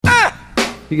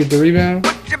You get the rebound.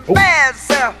 With your bad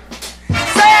self. Say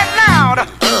it loud.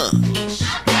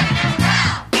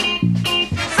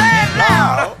 Say it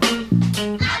loud.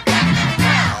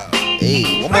 Hey,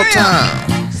 one more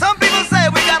time. Some people say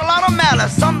we got a lot of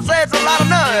malice. Some say it's a lot of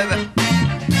nerve.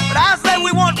 But I say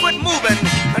we won't quit moving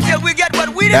until we get what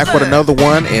we deserve. Back with another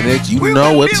one, and you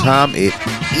know what time it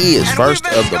is. First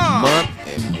of the month,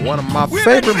 and one of my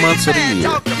favorite months of the year.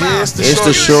 Yeah, it's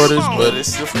the shortest, but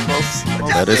it's still for most.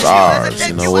 that is ours.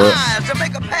 You know what?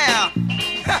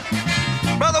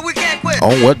 Brother, we can't quit.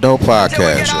 On What Dope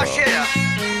Podcast, y'all.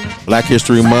 Black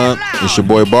History Month. It's your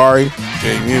boy Barry.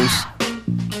 Okay, Muse. Say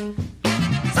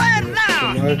it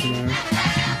loud. Life, man.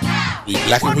 We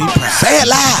black and we proud. Say it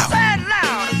loud. Say it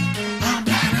loud.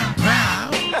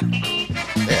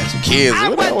 Yeah, some kids.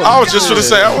 I was just gonna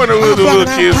say, I wonder who the little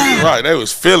kids was. Right, they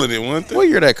was feeling it, one thing. What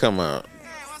year that come out?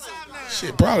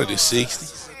 Shit, probably the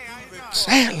 60s.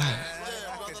 Say it loud.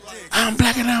 I'm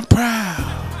black and I'm proud.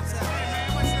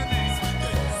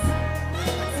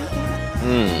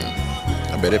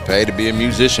 I bet it paid to be a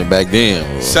musician back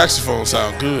then. Saxophone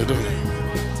sound good, don't it?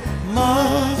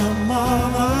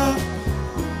 Mother,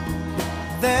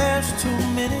 there's too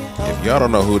many. If y'all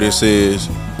don't know who this is,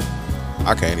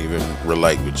 I can't even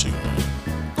relate with you.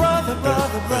 Brother,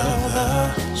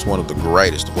 It's one of the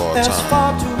greatest of all there's time.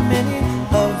 far too many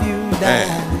of you Man,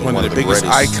 dying. one of the biggest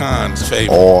greatest icons,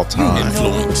 favorite All time.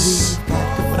 influence.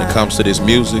 When it comes to this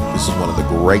music, this is one of the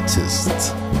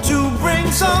greatest. To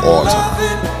bring some all time.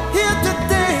 loving here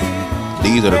today.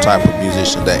 These are the type of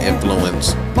musicians that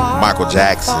influence Michael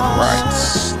Jackson,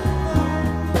 Right.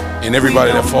 And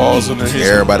everybody that falls under his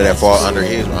everybody that fall under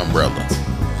his umbrella,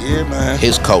 Yeah, man.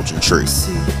 his culture tree.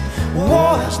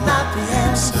 War is not the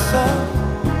answer,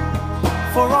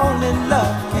 for only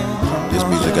love can. This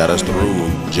music got us through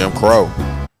Jim Crow.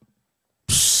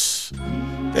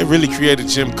 They really created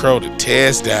Jim Crow to tear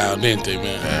us down, didn't they,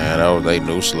 man? Man, that was they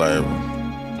new slavery.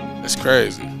 That's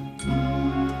crazy.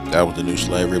 That was the new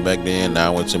slavery back then.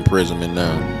 Now it's imprisonment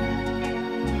now.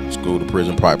 School to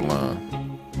prison pipeline.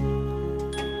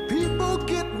 People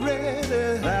get ready.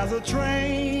 There's a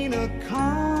train a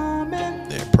coming.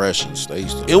 The impressions, they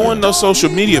used to. It wasn't no social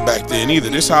media back then either.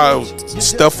 This how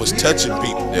stuff was touching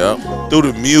people. Yep.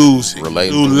 Through the music,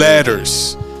 Relating through to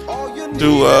letters,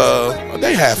 through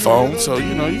they had phones, so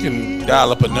you know you can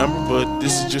dial up a number, but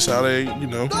this is just how they,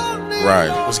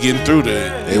 Right. was getting through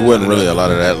the. It wasn't really a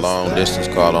lot of that long distance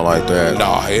calling like that.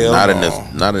 No, hell not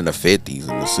no. in the 50s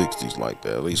and the 60s like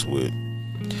that. At least with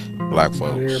black Not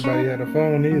folks. everybody had a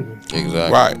phone either.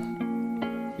 Exactly. Right.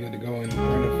 You had to go and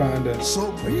try to find a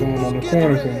phone on the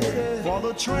corner somewhere. Hope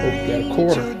you got a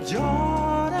quarter.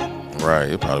 Right.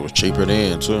 It probably was cheaper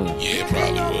then too. Yeah, it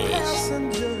probably was.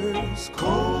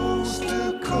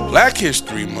 Black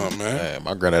History Month, man. Man,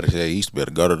 my granddaddy said he used to be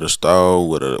able to go to the store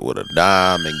with a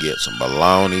dime and get some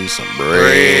bologna, some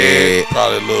bread,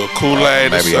 Probably a little Kool-Aid or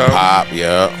maybe a something. pop,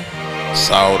 yeah,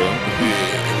 soda.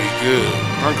 Yeah, it'd be good.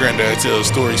 My granddad tells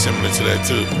a story similar to that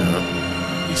too.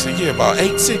 He said, yeah, about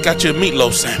 8 cents got you a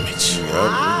meatloaf sandwich.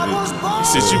 He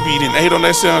said, you be eating 8 on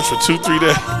that sandwich for 2-3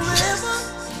 days.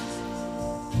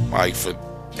 Like for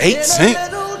 8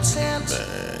 cents.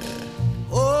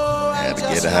 Had to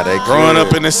get it how they Growing could.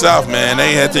 up in the South, man,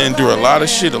 they had to endure a lot of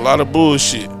shit, a lot of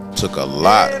bullshit. Took a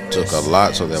lot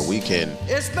so that we can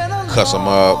cuss them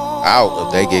up out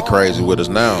if they get crazy with us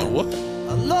now. What?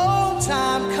 A long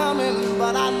time coming,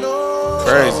 but I know.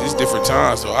 Crazy. It's different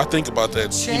times, so I think about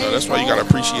that. That's why you gotta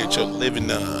appreciate your living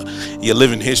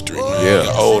history, man. Yeah.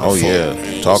 Your older Oh, folk, yeah.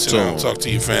 man. Talk Sit to down, 'em. talk to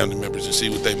your family members and see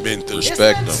what they've been through.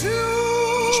 Respect them.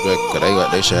 Respect,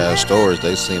 cause they should have stories.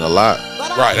 They seen a lot.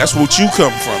 Right, that's what you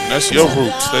come from. That's your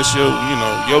roots. That's your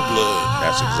blood.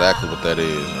 That's exactly what that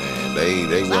is, man.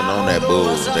 They wasn't on that bull.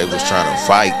 They was trying to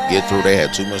fight, get through. They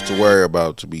had too much to worry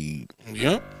about to be.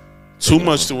 Yep. Too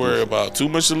much to worry about. Too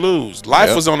much to lose.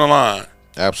 Life was on the line.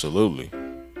 Absolutely.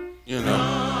 You know.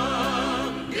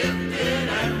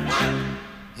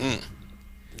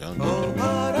 Young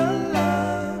Gifted.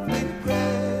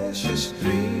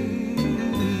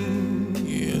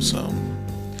 Yeah, so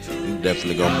we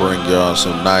definitely gonna bring y'all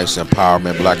some nice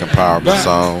empowerment, black empowerment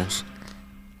songs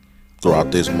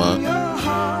throughout this month.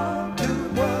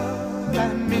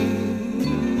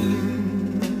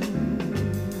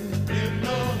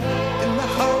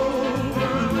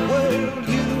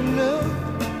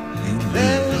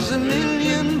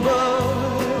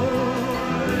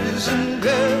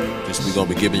 We gonna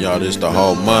be giving y'all this the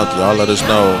whole month. Y'all let us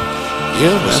know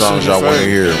what songs y'all want to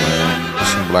hear, man.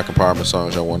 Some black empowerment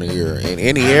songs y'all want to hear in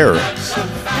any era.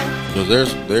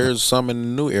 Because there's some in the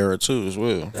new era too as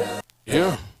well.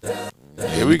 Yeah.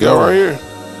 Here we go right here.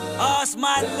 All's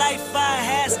my life I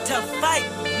has to fight,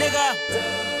 nigga.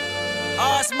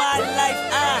 All's my life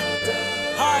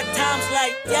hard times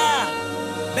like, yeah.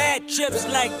 Bad trips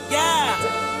like, yeah.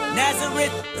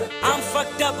 Nazareth, I'm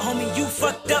fucked up, homie, you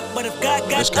fucked up. But if God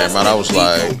got This came out, I was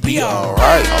like, be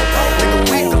alright.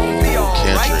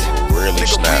 Kendrick really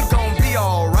snapped. We gon' be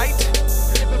alright.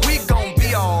 We gon'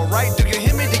 be alright. Do you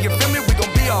hear me? Do you feel me? We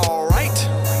gon' be alright.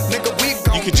 Nigga, we gon' be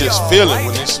alright. You could just feel it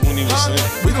when he was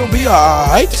saying, "We gonna be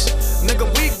alright." Nigga,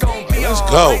 we gon' be Let's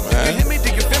alright. go, man. Do you hear me?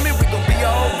 Do you feel me? We gon' be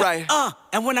alright.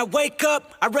 And when I wake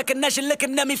up, I recognize you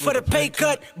looking at me for the pay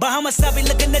cut. Bahamas, I be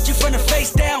looking at you from the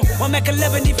face down. One Mac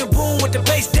 11, even boom with the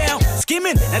bass down.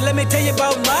 Skimming, and let me tell you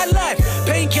about my life.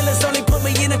 Painkillers only put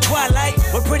me in the twilight.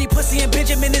 But pretty pussy and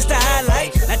Benjamin is the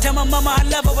highlight. I tell my mama I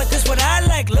love her, but this what I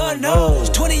like. Lord knows,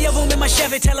 20 of them in my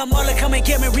Chevy. Tell them all to come and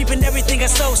get me, reaping everything I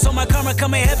sow. So my karma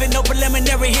come in heaven, no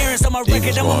preliminary hearings on my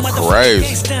record. I'm a motherfucking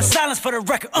gangster in silence for the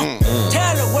record.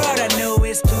 Tell the world I know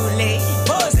it's too late.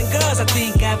 Boys and girls, I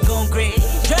think I've gone great.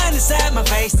 Trying to side my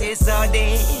face this all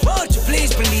day. Won't you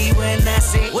please believe when I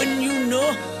say, when you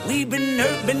know we've been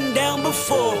hurt, been down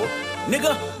before.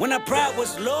 Nigga, when our pride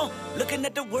was low, looking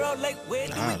at the world like where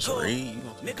do we go?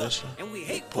 Nigga, and we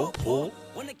hate po-po.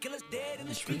 When the killer's dead in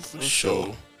the street for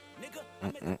sure.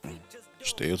 Nigga,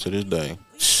 Still to this day.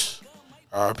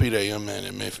 R.I.P. that young man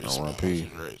in Memphis. R.I.P.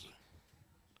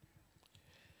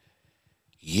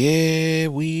 Yeah,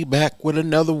 we back with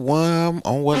another one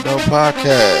on What The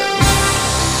Podcast.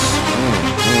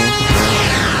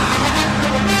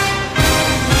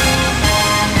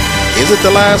 Is it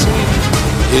the last week?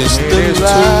 It's the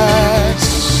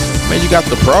last. Man, you got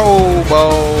the Pro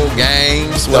Bowl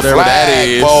games, The whatever that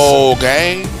is. Bowl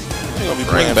game.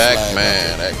 Bring back,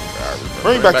 man.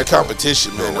 Bring back the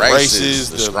competition, man. The races,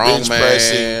 the the strong bench man,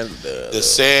 pressing, the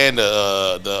sand,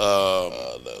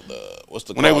 what's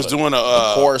the when they was doing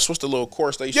the course? What's the little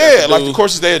course they used yeah, to like do? the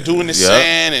courses they are doing the Yep.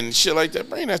 sand and shit like that.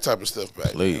 Bring that type of stuff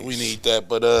back. Please. Man. We need that.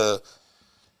 But the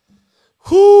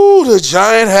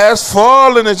giant has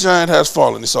fallen. The giant has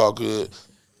fallen. It's all good.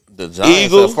 The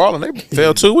Giants have fallen. They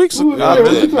fell 2 weeks ago.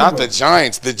 Not the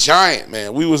Giants. The giant,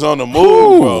 man. We was on the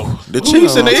move, bro. The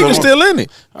Chiefs and the Eagles still in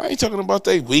it. I ain't talking about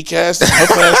they weak ass,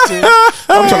 tough ass team.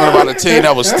 I'm talking about a team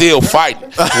that was still fighting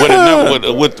with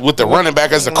the running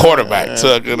back as the quarterback.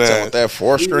 Tucking With that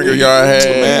four stringer y'all had.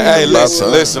 Man, hey,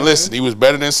 listen. He was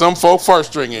better than some folk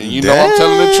first stringer. And you know I'm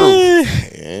telling the truth.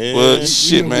 Yeah. But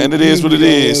shit, man, it is what it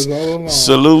is.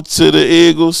 Salute to the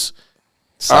Eagles.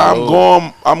 I'm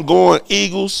going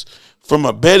Eagles from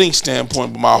a betting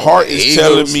standpoint, but my heart is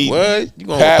telling me what? You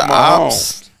going Pat with the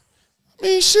Mahomes. I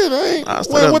mean, shit, I ain't. Ops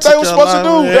What they was supposed to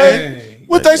do?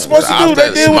 What they supposed to do?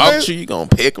 They did what they. You gonna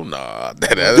pick them? Nah, They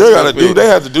gotta do. They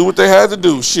have to do what they had to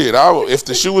do. Shit, if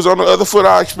the shoe was on the other foot,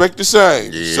 I expect the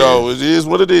same. Yeah. So it is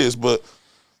what it is. But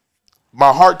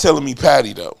my heart telling me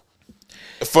Patty though.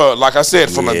 For like I said,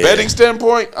 from a betting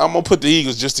standpoint, I'm gonna put the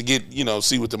Eagles just to get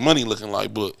see what the money looking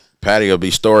like. But Patty will be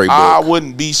storybook. I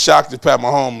wouldn't be shocked if Pat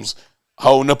Mahomes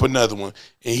holding up another one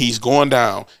and he's going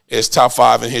down as top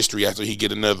 5 in history after he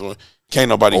get another one. Can't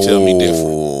nobody tell me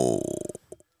different.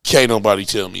 Can't nobody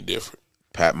tell me different.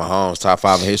 Pat Mahomes, top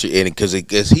 5 in history, and because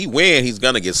he win, he's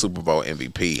gonna get Super Bowl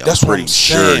MVP. That's what pretty I'm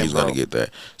sure saying, he's bro. gonna get that.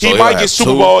 He So might he'll get have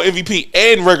Super 2. Bowl MVP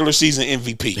and regular season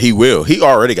MVP. He will. He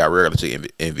already got regular season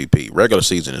MVP. Regular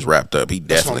season is wrapped up. He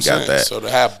That's what definitely I'm got saying. that. So to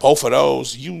have both of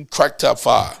those, you crack top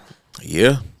 5.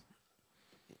 Yeah.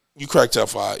 You crack top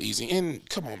 5 easy. And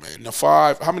come on, man, the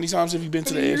 5. How many times have you been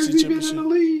to the AFC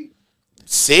Championship?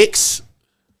 6.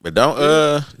 But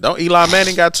don't Eli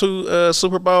Manning got 2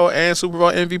 Super Bowl and Super Bowl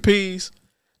MVPs?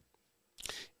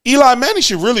 Eli Manning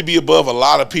should really be above a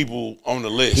lot of people on the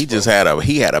list. He just had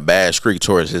a bad streak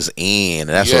towards his end,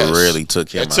 and that's what really took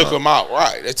him out. That took him out,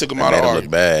 right. That took him out of Made it look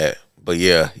argument. bad. But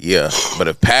yeah.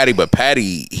 But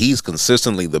Patty, he's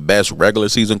consistently the best regular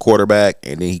season quarterback,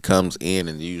 and then he comes in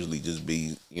and usually just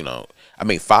be,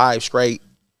 5 straight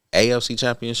AFC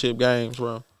Championship games,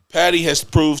 bro. Patty has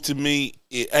proved to me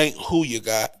it ain't who you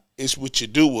got, it's what you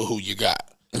do with who you got.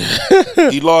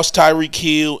 He lost Tyreek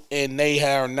Hill, and they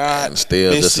are not And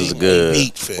still just as good.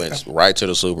 Beat, Went right to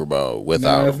the Super Bowl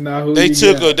without That's him. not who They you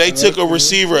took got. a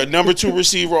receiver, a number 2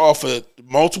 receiver off of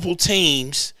multiple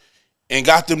teams, and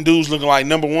got them dudes looking like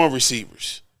number 1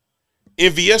 receivers.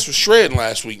 MVS was shredding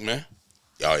last week, man.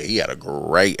 Oh, he had a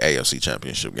great AFC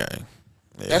Championship game.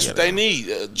 Yeah, That's what they need.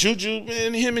 Juju,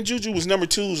 man, him and Juju was number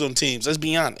 2s on teams. Let's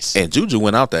be honest. And Juju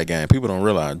went out that game. People don't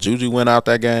realize Juju went out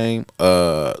that game. Who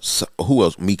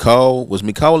else? Mecole. Was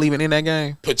Mecole even in that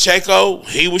game? Pacheco,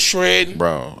 he was shredding.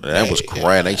 Bro, that was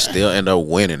crazy. They still end up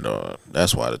winning, though.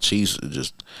 That's why the Chiefs are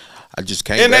just. I just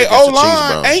can't. And bet they against the O Chiefs,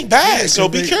 line bro. ain't bad, Yeah, so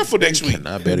be can't- careful next week. Yeah, Ain't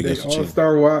bad, so they- be careful next week. Cannot bet against the Chiefs.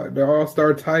 The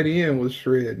all-star tight end was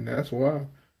shredding. That's why.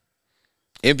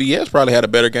 MVS probably had a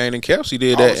better game than Kelsey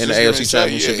did I that was in the just gonna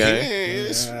AFC say, Championship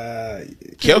yeah, game.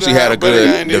 He Kelsey had a better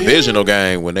good game than him. divisional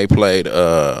game when they played. Who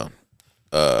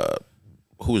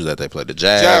was that? They played the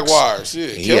Jaguars. Yeah,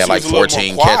 He had like Kelsey was a little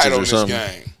 14 more quiet catches on or this something.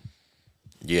 game.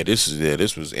 Yeah, this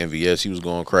was MVS. He was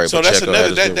going crazy. So but that's Checo had another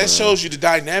his that good shows you the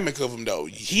dynamic of him though.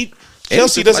 Kelsey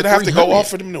just doesn't like have to go 300. off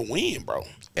for them to win, bro.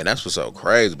 and that's what's so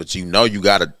crazy. But you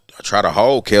gotta try to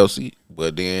hold Kelsey.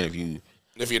 But then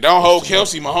If you don't hold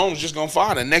Kelsey, Mahomes just gonna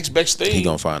find the next best thing. he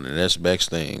gonna find the next best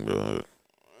thing, bro.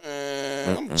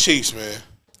 I'm Chiefs, man.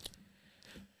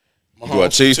 You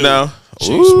got Chiefs for two. now?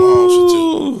 Chiefs,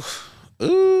 Mahomes for two.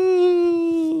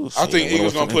 Ooh. I think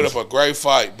Eagles gonna put up a great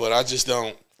fight, but I just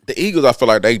don't. The Eagles, I feel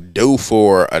like they due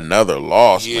for another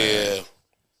loss, man. Yeah,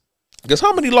 Because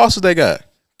how many losses they got?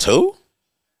 2?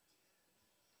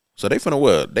 So they finna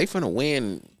what? They finna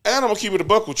win. and I'm gonna keep it a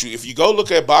buck with you. If you go look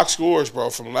at box scores,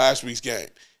 bro, from last week's game,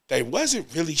 they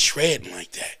wasn't really shredding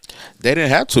like that. They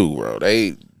didn't have to, bro.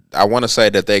 I want to say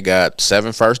that they got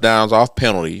 7 first downs off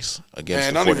penalties against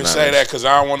Man, the don't even 49ers. say that because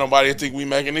I don't want nobody to think we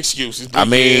making excuses. But I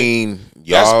mean,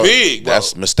 that's y'all, big, bro.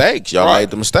 That's mistakes. Y'all Right. made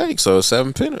the mistake. So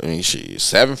 7 penalties. I mean, shit,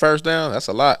 7 first down. That's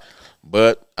a lot.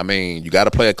 But I mean, you got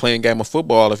to play a clean game of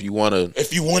football if you want to.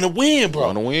 if you want to win,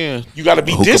 bro, win. you got to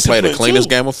be Who can disciplined. play the cleanest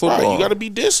too. game of football? Right, you got to be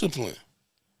disciplined.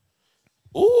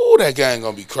 Ooh, that game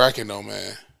gonna be cracking though,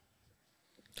 man.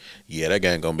 Yeah, that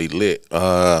game gonna be lit.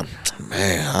 Man,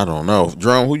 I don't know.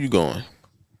 Jerome, who you going?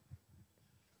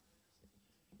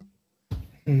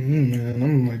 Man,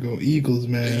 I'm gonna go Eagles,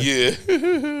 man.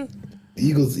 Yeah,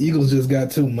 Eagles just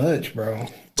got too much, bro.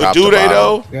 but Top do to they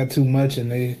bottom. though? Got too much, and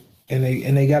they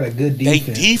got a good They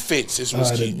defense. defense is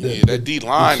what's key. The- That D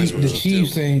line is the what's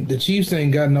Chiefs key. the Chiefs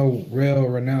ain't got no real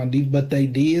renowned deep, but they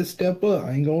did step up.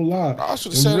 I ain't gonna lie. I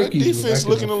should Them have said that rookies was defense acting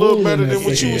looking a fool little in better that than what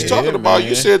you second was half. talking about. You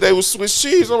man. said they was Swiss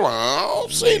cheese. I'm like, I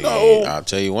don't see no. I'll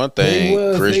tell you one They thing.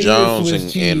 was- Chris they was Jones Swiss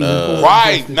and cheese before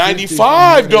Right, the statistics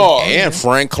 95 dog. and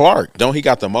Frank Clark. Don't he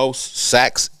got the most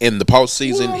sacks in the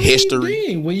postseason Well, history?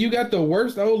 dang, when you got the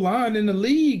worst O line in the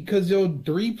league, because your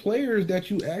 3 players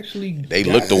that you actually They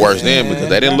got- looked the worst then because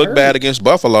they didn't got look bad hurt. against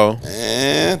Buffalo.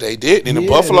 And they did. And the Yeah,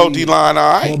 Buffalo they- D line,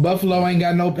 all Well, right. Buffalo ain't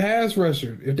got no pass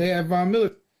rusher. If they had Von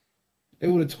Miller, they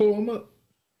would have tore him up.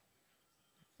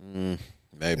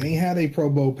 They Maybe ain't had a Pro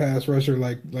Bowl pass rusher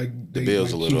like the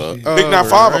Bills a little up. Big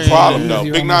 9-5 a problem though.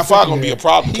 Yeah. Big 9-5 gonna be a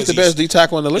problem He's because the best D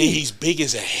tackle in the and league he's big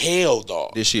as a hell,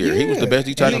 dog. this year. He was the best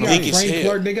D tackle in And the they league. got Big as Frank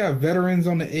hell. Clark. They got veterans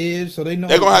on the edge, so they know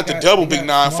They're gonna have to double they Big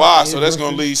got 9-5, smart so that's edge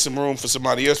gonna rushers. leave some room for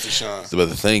somebody else to shine. But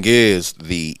the thing is,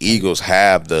 the Eagles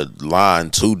have the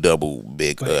line to double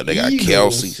big. But They got Eagles,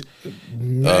 Kelsey.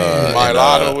 man,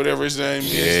 Mylotto, whatever his name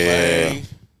is. yeah. Man.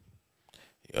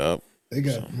 Yep.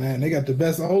 they got the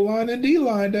best O line and D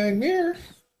line dang near.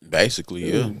 Basically,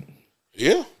 yeah.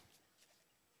 Yeah.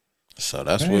 So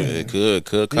that's what Man. it could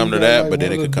come They to got that, like but then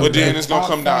one it of could the come But to then that. it's gonna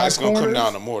come down. It's gonna come corners.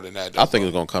 down to more than that. I think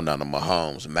it's gonna come down to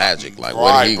Mahomes' magic. Like Right,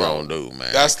 what he bro. gonna do,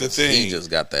 man? That's the 'Cause thing. He just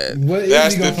got that. What is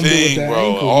That's he the gonna do with thing, that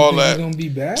bro. ankle? All You think that- he gonna be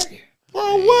back?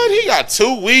 Bro, what? He got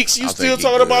 2 weeks. You I still think he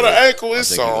talking about good. an ankle? I It's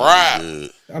think a he gonna wrap. be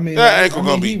good. I mean, That ankle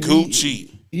gonna be he Gucci.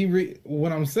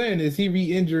 What I'm saying is he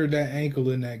re-injured that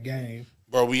ankle in that game.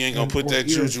 Bro, we ain't gonna put that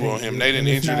juju on him. They And didn't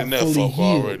it's injure not enough fully folk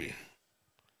healed. already.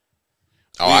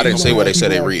 Oh, I didn't see where they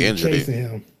said they People re-injured chasing it.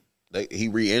 him. He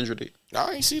re-injured it.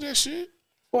 I ain't see that shit.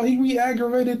 Well, he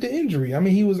re-aggravated the injury. I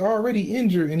mean, he was already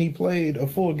injured and he played a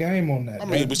full game on that. I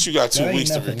mean, but you got that 2 ain't weeks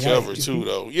to nothing recover light. too,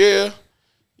 though. Yeah,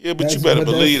 but you better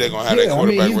believe they're gonna have that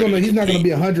quarterback he's ready. he's not going to be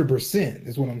compete. 100%.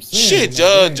 Is what I'm saying. Shit,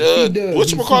 Like, Judge. he does. What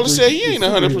He's you call it? super- Say he he's ain't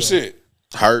super 100%.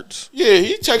 Hurts. Yeah,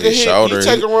 he take a His hit. shoulder. He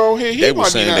take a wrong hit. He They were might be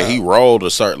saying that down. he rolled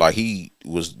a certain, like he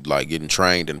was like getting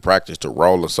trained in practice to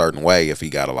roll a certain way if he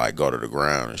got to like go to the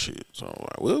ground and shit. So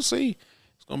like, we'll see.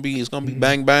 It's gonna be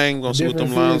bang bang. We're gonna see what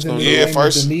them lines gonna Yeah, do.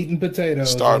 first- the meat and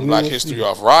potatoes. Starting We Black will History see.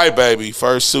 off right, baby.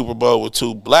 First Super Bowl with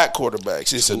 2 black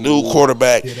quarterbacks. It's a new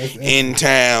quarterback Yeah, that's in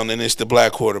town, and it's the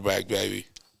black quarterback, baby.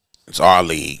 It's our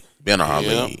league. Been our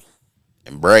Yeah. league.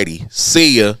 And Brady,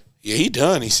 see ya. Yeah, he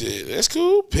done. He said, "That's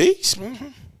cool. Peace,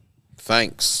 man.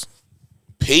 Thanks.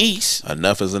 Peace."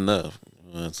 Enough is enough.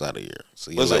 It's out of here.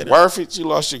 See you Was later. it worth it? You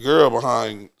lost your girl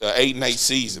behind an 8-8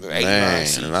 season, an 8-9 Man,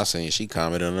 season. and I seen she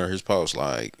commented under his post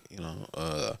like,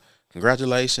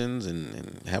 congratulations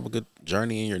and have a good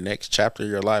journey in your next chapter of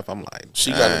your life. I'm like,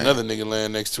 She got dang. another nigga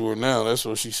laying next to her now. That's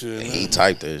what she said. He now.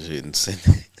 typed that shit and sent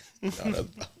it.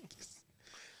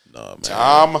 No, man.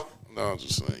 Tom. No, I'm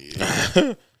just saying.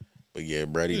 Yeah. But yeah,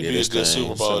 Brady It'll did be a his good thing.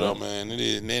 Super Bowl so- though, man. It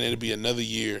is. Man, it'll be another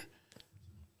year.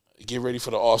 Get ready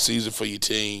for the off season for your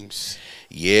teams.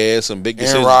 Yeah, some big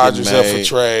decisions. Aaron Rodgers getting up made. for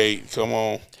trade. Come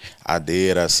on. I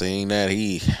seen that.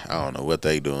 I don't know what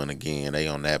they doing again. They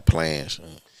on that plan.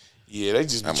 Yeah, they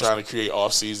just been trying to create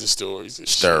off season stories. And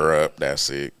Stir up. That's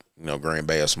it. You know, Green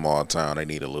Bay, a small town. They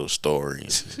need a little story.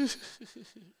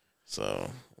 So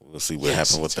we'll see what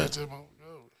happens with that.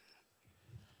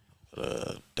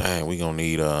 Dang, we gonna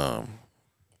need the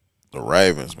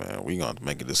Ravens, man. We gonna have to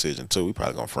make a decision too. We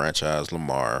probably gonna franchise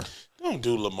Lamar. Don't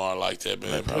do Lamar like that,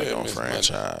 man. They probably gonna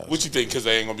franchise. What you think? Because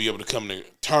they ain't gonna be able to come to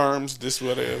terms. This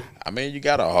whatever. I mean, you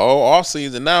got a whole off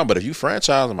season now, but if you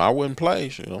franchise them, I wouldn't play.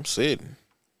 Shit, I'm sitting.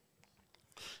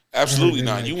 Absolutely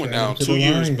not. You went down 2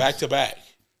 years back to back.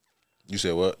 You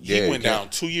said what? He went down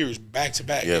 2 years back to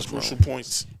back. Yes, crucial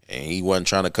points. And he wasn't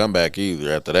trying to come back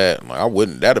either after that. Like, I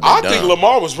wouldn't. That'd have been dumb. I think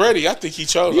Lamar was ready. I think he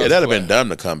chose. Yeah, that'd have been dumb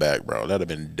to come back, bro. That'd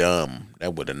have been dumb.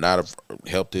 That would have not have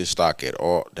helped his stock at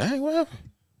all. Dang, what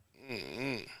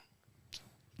happened?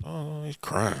 Oh, he's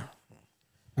crying.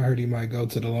 I heard he might go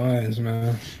to the Lions,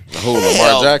 man. Who,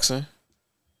 Lamar Jackson?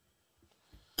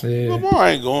 Yeah. Lamar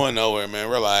ain't going nowhere, man.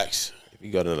 Relax. If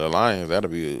you go to the Lions,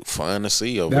 that'll be fun to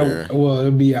see over there. Well,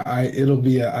 it'll be an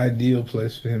ideal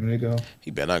place for him to go. He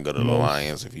better not go to the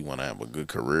Lions if he want to have a good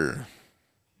career.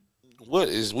 What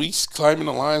is we claiming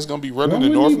the Lions gonna be running the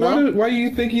North now? Why do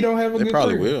you think he don't have a good career? They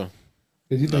probably will.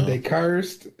 Because you think they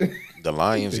cursed? The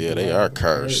Lions, yeah, they are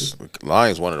cursed. The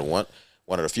Lions one of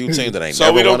the few teams that ain't so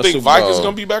never we don't won a think Super Vikings Bowl.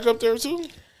 gonna be back up there too?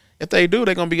 If they do,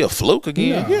 they're gonna be a fluke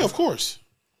again. Yeah, of course.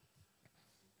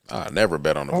 I never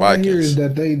bet on the All I hear Vikings is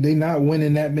that they not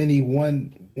winning that many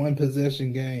one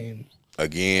possession games.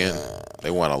 again.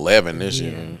 They won 11 this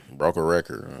year, broke a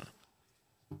record.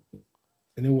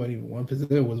 And it wasn't even one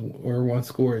possession. It was one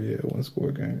score. Yeah, one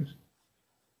score games.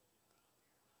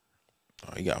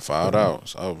 Oh, he got fouled out.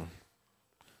 It's over.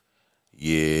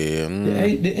 Yeah.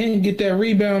 They ain't get that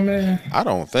rebound, man. I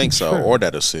don't think so. Or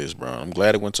that assist, bro. I'm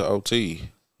glad it went to OT.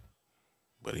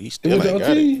 But he still ain't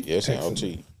got it. Yes, in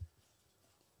OT.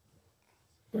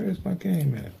 Where's my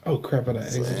game at? Oh, crap. I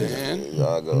exited.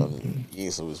 Y'all go.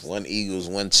 Yeah, so it's one Eagles,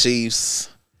 one Chiefs.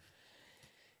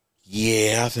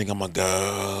 Yeah, I think I'm going to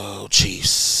go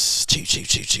Chiefs. Chiefs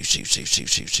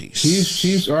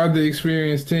are the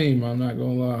experienced team. I'm not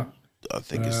going to lie. I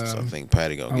think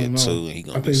Patty gonna get two, and he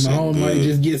gonna I think Mahomes might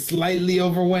just get slightly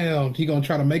overwhelmed. He gonna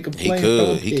try to make a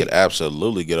play. He could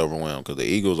absolutely get overwhelmed because the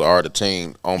Eagles are the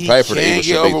team on paper. The Eagles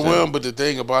get overwhelmed, but the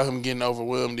thing about him getting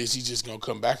overwhelmed is he's just gonna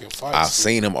come back and fight. I've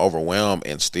seen him overwhelmed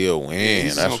and still win.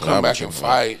 He's That's gonna come back and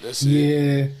fight. That's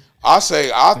it. I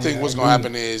think what's gonna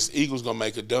happen is Eagles gonna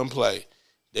make a dumb play.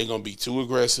 They're gonna be too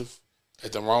aggressive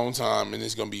at the wrong time, and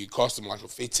it's gonna be cost them like a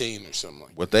 15 or something like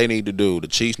that. What they need to do, the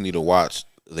Chiefs need to watch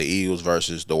the Eagles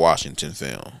versus the Washington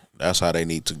film. That's how they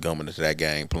need to come into that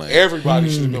game plan. Everybody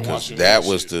should have been watching. That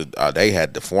was they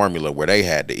had the formula where they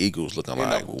had the Eagles looking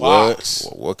like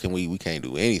what can we can't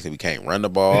do anything. We can't run the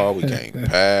ball. We can't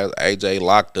pass. AJ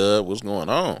locked up. What's going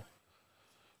on?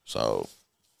 So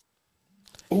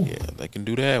yeah, they can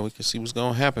do that. We can see what's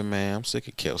gonna happen, man. I'm sick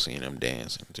of Kelsey and them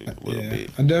dancing too a little bit.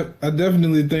 I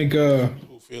definitely think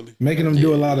making them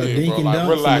do a lot of dink and dunks,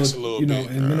 relax a little bit,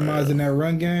 and minimizing that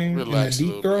run game, relax and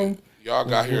that deep throw. Y'all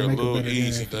got here a little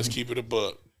easy. Let's keep it a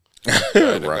buck.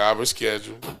 The garbage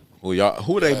schedule.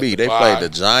 Who they beat? They played the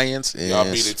Giants. And y'all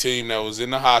beat a team that was in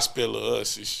the hospital.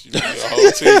 Us, the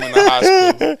whole team in the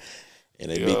hospital.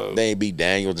 And they beat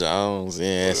Daniel Jones.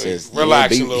 Yeah,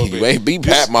 relax a little bit. You ain't beat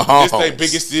Pat Mahomes.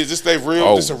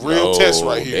 This a real test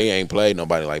right here. They ain't played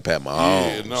nobody like Pat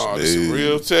Mahomes. Yeah, no, it's a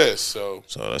real test. So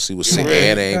let's see what's and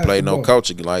they ain't played no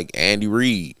coaching like Andy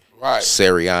Reid. Right.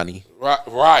 Sirianni.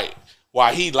 Right.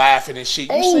 While he laughing and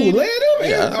shit. You see let him in.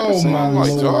 Yeah, oh my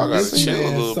Lord. Dog, I gotta chill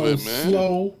a little bit, man.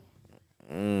 Slow.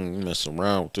 You messing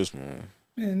around with this one.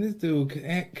 Man, this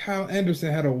dude, Kyle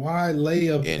Anderson, had a wide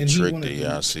layup and he wanted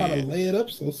to try to lay it up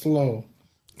so slow.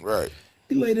 Right.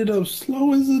 He laid it up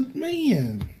slow as a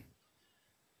man.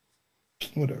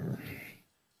 Whatever.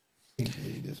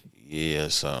 Yeah,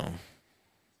 so.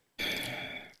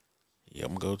 Yeah,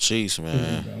 I'm going to go Chiefs,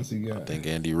 man. I think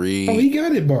Andy Reid. Oh, he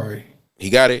got it, Barry. He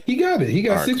got it? He got it. He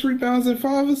got 6 rebounds and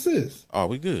 5 assists. Oh,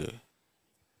 we good.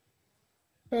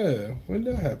 Yeah, when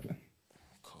did that happen?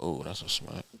 Cool, that's a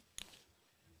smack.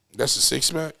 That's a 6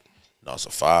 smack? No, it's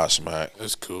a 5 smack.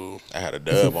 That's cool. I had a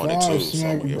dub on it too, so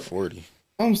I'm gonna get 40.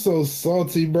 I'm so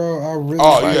salty, bro. I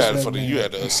really. You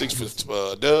had a 6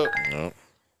 for dub. Yep.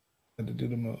 Had to do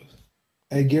the most.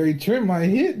 Hey, Gary Trent might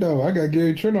hit though. I got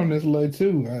Gary Trent on this lay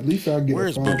too. At least I'll get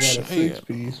a 5 out of 6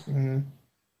 piece, man.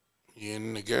 Yeah,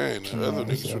 in the game. The other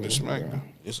niggas with the SmackDown.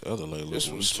 This other lady. This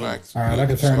was smacked. All right, I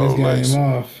can turn this game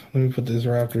off. Let me put this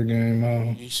Raptor game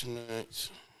on. He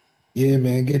smacked. Yeah,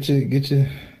 man, get your lays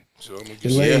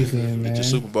in, man. Get your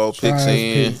Super Bowl picks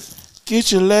in.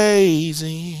 Get your lays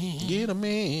in. Get them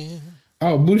in.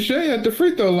 Oh, Boucher at the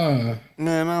free throw line.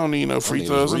 Man, I don't need no free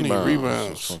throws. I need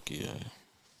rebounds. Fuck yeah.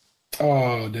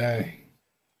 Oh, dang.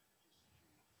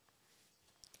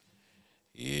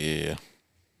 Yeah.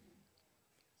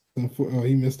 Oh,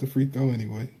 he missed the free throw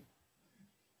anyway.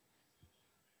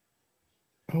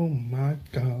 Oh my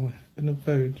God. In the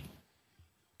verge.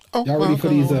 Y'all ready for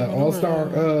these All-Star,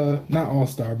 not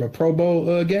All-Star, but Pro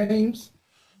Bowl games?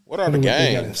 What are the games?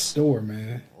 They got in store,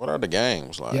 man. What are the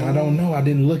games like? Yeah, I don't know. I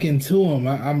didn't look into them.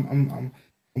 I'm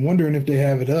wondering if they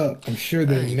have it up. I'm sure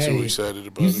they may. Too excited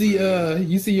about you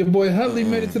see your boy Huntley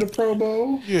made it to the Pro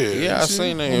Bowl? Yeah, I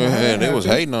seen that. They was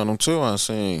hating on him too. I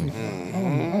seen.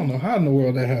 I don't know how in the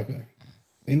world that happened.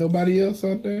 Ain't nobody else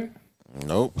out there?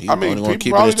 Nope. He I mean, only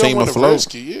people keeping his team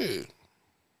afloat. Yeah.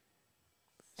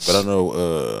 But I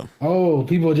know. Oh,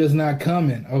 people just not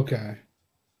coming. Okay.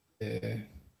 Yeah.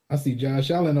 I see Josh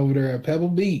Allen over there at Pebble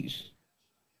Beach.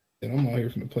 And I'm out here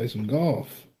to play some golf.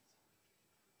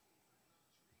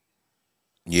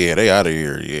 Yeah, they out of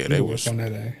here. Yeah, they was. On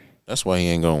that, that's why he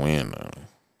ain't gonna win.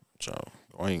 So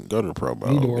why ain't go to the Pro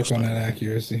Bowl? Need to work on that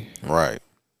accuracy. Right.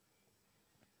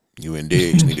 You and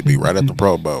Diggs need to be right at the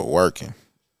Pro Bowl working.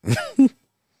 Yeah,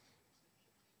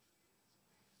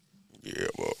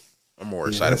 well, I'm more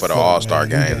excited for the All-Star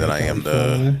game than I am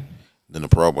than the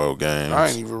Pro Bowl games. I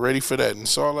ain't even ready for that. And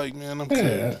Salt Lake, man, I'm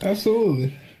good.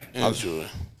 Absolutely. Enjoy.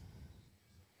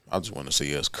 I just want to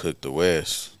see us cook the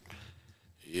West.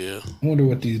 Yeah. I wonder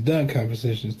what these dunk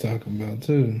competitions talking about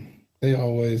too. They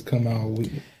always come out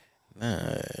weak.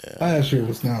 Last year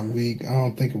was not weak.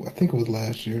 I think it was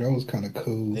last year. That was kind of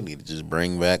cool. They need to just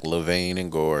bring back LaVine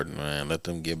and Gordon, man. Let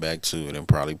them get back to it and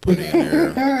probably put in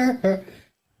there.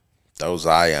 Throw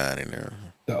Zion in there.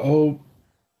 The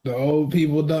old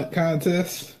people dunk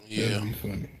contest. Yeah. That'd be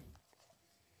funny.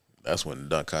 That's when the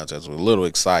dunk contest was a little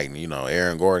exciting. You know,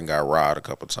 Aaron Gordon got robbed a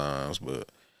couple times, but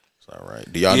it's all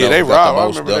right. Do y'all know who got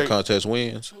the most dunk contest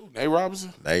wins? Nate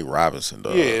Robinson? Nate Robinson,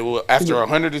 dog. Yeah, well, after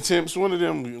 100 attempts, one of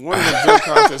them dunk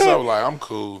contests, I was like, I'm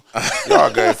cool. Y'all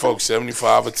gave folks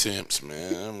 75 attempts,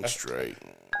 man. I'm straight,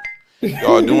 man.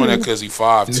 Y'all doing that because he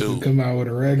 5'2". Come out with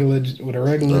a regular That's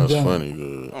jump. funny,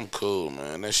 good. I'm cool,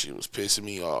 man. That shit was pissing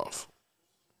me off.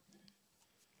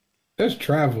 That's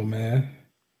travel, man.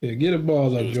 Yeah, get a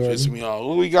ball up, Jordan. Pissing me off.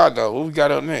 What we got though? What we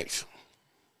got up next?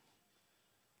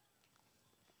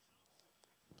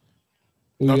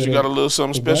 Don't you got a little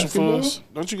something special for us?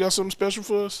 Don't you got something special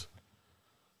for us?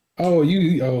 Oh,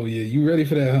 you ready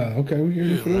for that, huh? Okay, we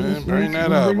ready for that. Bring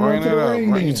that up. Bring that up.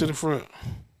 Bring it to the front.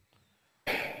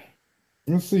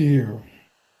 Let's see here.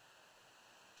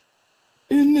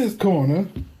 In this corner,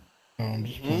 I'm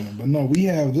just playing, but no, we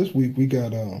have this week. We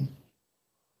got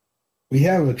we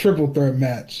have a triple threat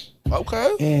match.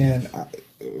 Okay. And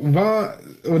not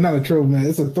a triple match.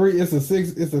 It's a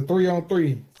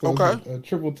 3-on-3. So okay. It's a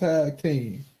triple tag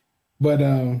team, but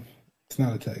it's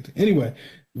not a tag team. Anyway,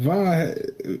 Von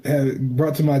had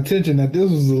brought to my attention that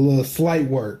this was a little slight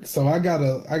work, so I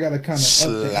gotta kind of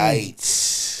slight.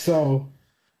 So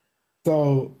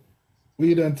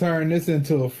we done turned this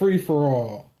into a free for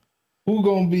all. Who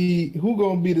gonna be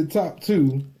the top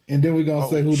two, and then we're gonna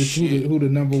say who the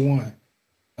number one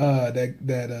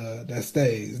that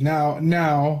stays.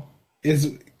 Now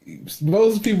is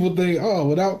most people think, oh,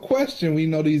 without question we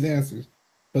know these answers,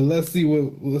 but let's see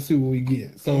what we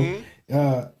get. So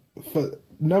for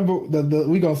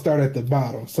we gonna start at the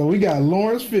bottom. So we got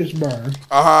Lawrence Fishburne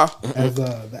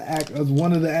as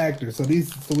one of the actors. So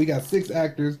we got 6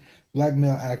 actors, black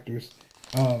male actors,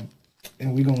 and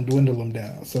we gonna dwindle them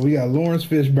down. So we got Lawrence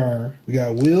Fishburne, we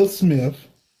got Will Smith,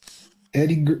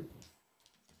 Eddie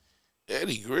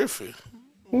Griffin.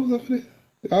 What was up for this?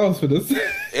 I was for this.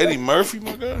 Eddie Murphy,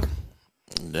 my God.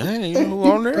 Dang, you know who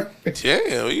on there?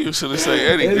 Damn, you should have said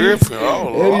Eddie Griffin.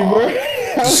 Oh, Eddie Murphy.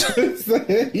 I was going to say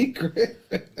Eddie Griffin.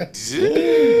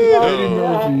 Eddie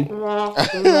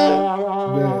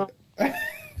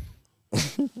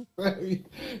Murphy.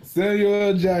 Samuel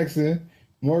L. Jackson,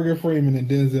 Morgan Freeman, and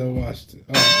Denzel Washington.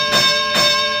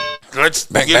 Let's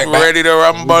get ready to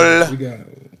rumble.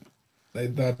 They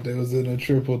thought they was in a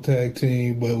triple tag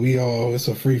team, but it's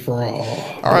a free for all.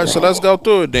 All right, so let's go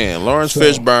through it then. Lawrence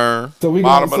Fishburne,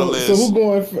 bottom of the list. So who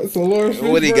going? So Lawrence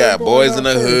Fishburne. What he got? Boys in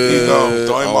the Hood.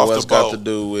 Throw him off what's the boat. got to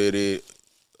do with it?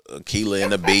 Keela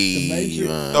and the Bee.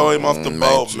 Throw him off the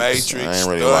boat. Matrix. I ain't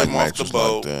really Throw like him off Matrix the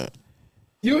boat. like that.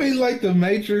 You ain't like the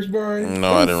Matrix, bro?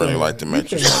 No, I didn't really like the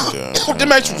Matrix like that. The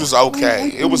Matrix was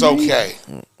okay. It was okay.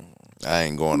 I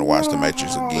ain't going to watch the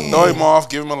Matrix again. Throw him off.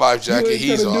 Give him a life jacket.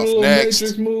 He's off. Next.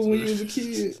 Matrix move when you was a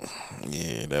kid.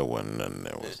 Yeah, that wasn't nothing.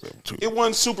 That was too. It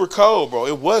wasn't super cold, bro.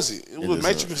 It wasn't. It was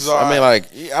Matrix was all right.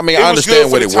 I mean, I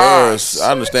understand what it was.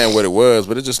 I understand what it was,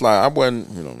 but it's just like I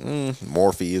wasn't,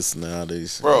 Morpheus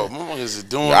nowadays. Bro, my is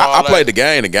doing I played the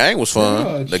game. The game was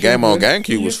fun. The game on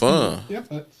GameCube was fun. Yeah.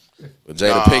 With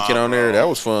Jada Pinkett on there, that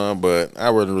was fun, but I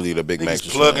wasn't really the big Matrix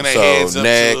fan. Plugging their heads up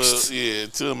next.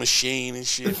 to a machine and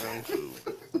shit.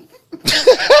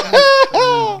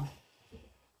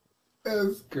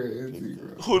 That's crazy,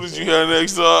 bro. Who did you hear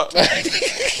next up?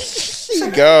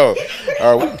 Go.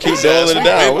 All right, we can keep doing it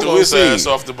down. We're Threw gonna his see ass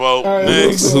off the boat. All right,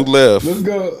 Next. who left. Let's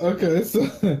go. Okay,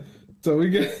 so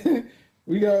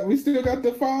we still got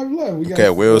the 5 left. We got Okay,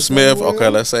 Will Smith. Okay,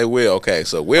 let's say Will. Okay,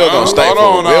 so Will gonna stay for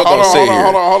Will gonna sit here.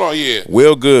 Hold on, yeah.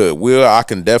 Will good. Will, I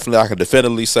can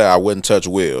definitively say I wouldn't touch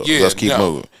Will. Yeah, Let's keep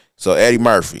moving. So Eddie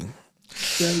Murphy.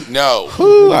 No.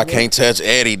 Ooh, I can't touch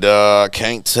Eddie, dog.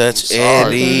 Can't touch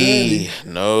Eddie.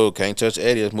 No, can't touch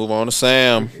Eddie. Let's move on to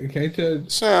Sam. Can't touch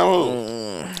Sam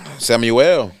who?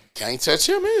 Samuel. Can't touch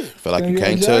him either. Feel like you Samuel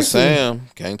can't Jackson. touch Sam.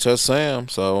 Can't touch Sam.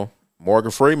 So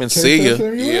Morgan Freeman, see ya.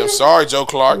 Yeah, I'm sorry, Joe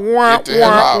Clark. Get the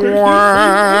hell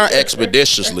out.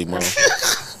 Expeditiously, man.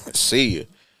 See ya.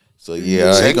 So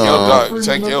yeah, he gonna.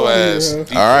 Take your ass. All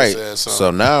right.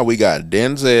 So now we got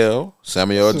Denzel,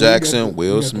 Samuel Jackson,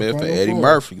 Will Smith, and Eddie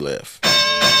Murphy left.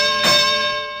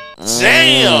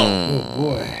 Damn. Oh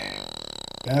boy,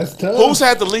 that's tough. Who's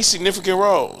had the least significant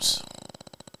roles?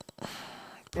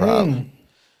 Probably.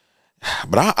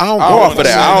 But I don't go off of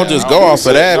that. I don't just go off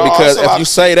of that because if you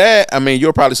say that, I mean,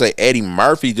 you'll probably say Eddie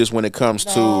Murphy just when it comes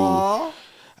to,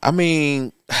 I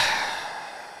mean,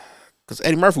 because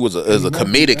Eddie Murphy is a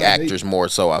comedic actor more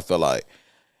so, I feel like.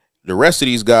 The rest of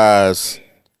these guys.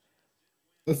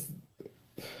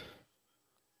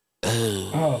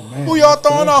 Oh, man. Who y'all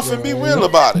throwing off and be real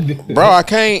about it? Bro, I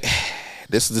can't.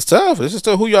 This is tough. This is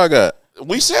tough. Who y'all got?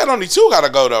 We said only 2 gotta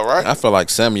go though, right? I feel like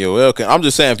Samuel L. I'm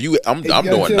just saying, if you, I'm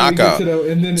doing knockout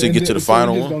to get to the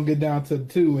final one. one. Gonna get down to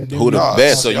 2, and then Who the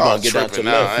best? So you y'all gonna get down to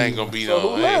tripping left. I ain't gonna be So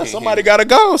no. who left? Somebody gotta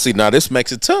go. See, now this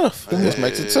makes it tough. This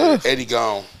makes it tough. Eddie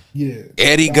gone. Yeah,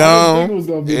 Eddie I gone. didn't think it was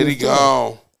gonna be Eddie this tough.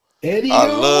 gone. Eddie I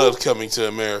gone? love Coming to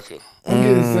America. I'm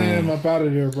getting Sam up out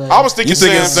of there, bro. I was thinking You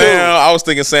thinking Sam too. I was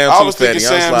thinking Sam too. I was thinking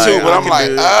Sam too, but I'm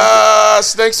like,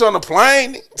 Snakes on the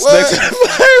Plane. Snakes What? on the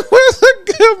Plane was a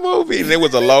good movie. And it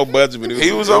was a low budget, but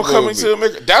He was on Coming to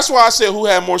America. That's why I said who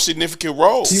had more significant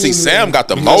roles. See, Sam got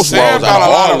the most Sam roles. got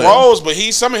a lot of them. roles, but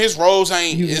some of his roles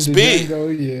ain't He was as in big.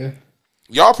 Django, yeah.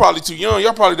 Y'all probably too young.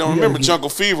 Y'all probably don't remember yeah. Jungle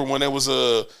Fever when there was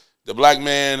the black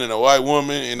man and a white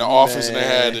woman in the office and they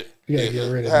had it. Yeah,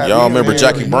 get rid of had- it. Y'all remember Yeah,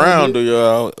 Jackie yeah. Brown? Do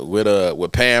y'all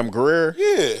with Pam Grier?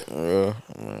 Yeah.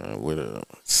 With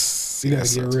We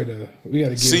gotta get rid of. We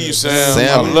gotta get See rid you, of Sam.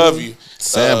 Sam- I love you.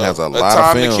 Sam has a A lot of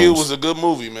Time films. to Kill was a good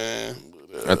movie, man.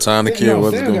 A Time to Sam, Kill no,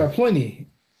 was Sam good. got plenty.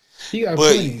 He got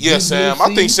But plenty. yeah, Deep Sam. Blue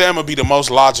I think Sea. Sam would be the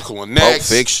most logical one. Pulp Next,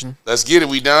 Fiction. let's get it.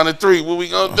 We down to 3. What we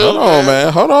gonna do? Hold on,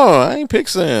 man. Hold on. I ain't pick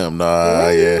Sam. Nah,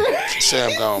 yeah.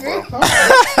 Sam gone, bro.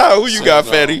 Who you got,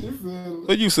 gone. Fatty?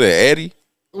 Who you said, Eddie?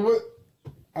 What?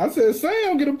 I said,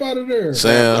 Sam, get up out of there.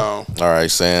 Sam. gone. All right,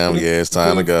 Sam. Yeah, it's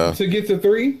time to go. To get to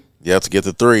 3? You have to get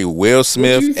to 3. Will you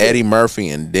Smith, say? Eddie Murphy,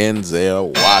 and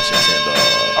Denzel Washington, dog.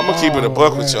 I'm gonna keep it a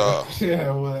buck with y'all.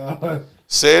 Yeah, well,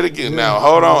 Say it again now.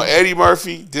 Hold on. Eddie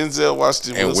Murphy, Denzel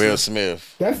Washington, And Will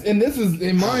Smith. Smith. and this is,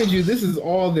 and mind you, this is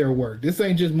all their work. This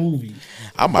ain't just movies.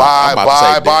 I'm Bye, about bye,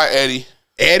 to say bye, Eddie.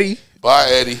 Eddie. Bye,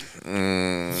 Eddie.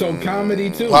 So comedy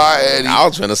too. Bye, Eddie. I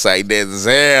was finna say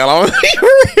Denzel. I'm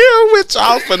real with y'all.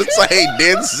 I was finna say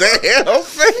Denzel.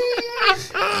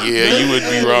 Yeah, you would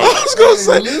be wrong. I was gonna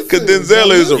say because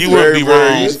Denzel is a You wouldn't very, be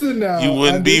wrong. Listen now, You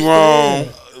wouldn't be understand.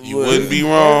 wrong. You wouldn't be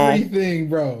wrong. Everything,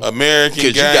 bro. American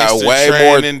Because you got Gangster, way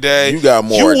Training more. Day. You got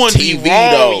more You wouldn't TV be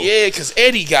wrong, though. yeah, because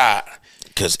Eddie got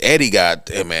Because Eddie got,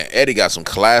 Eddie got some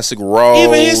classic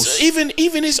roles.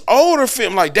 even his older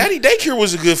film like Daddy Daycare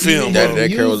was a good film. Daddy bro.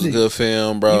 Daycare was a good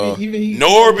film, bro.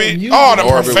 Norbit. Music. Oh, the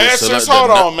Norbit was Professors. the- Hold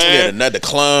the- on, Yeah, man. the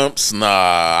Clumps. Nah,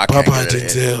 I can't Bye-bye, get it.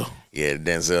 Denzel. Yeah,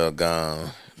 Denzel gone.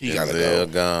 He gotta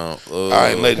Denzel gone. I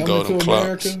ain't letting go Coming of to them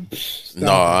America. clumps.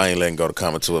 No, I ain't letting go to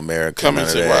Coming to America. Coming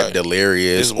None to of that. what?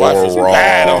 Delirious. His wife was Oral.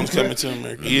 bad on Coming to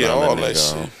America. Yeah, None of all that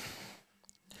that gone. shit.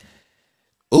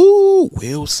 Ooh,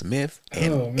 Will Smith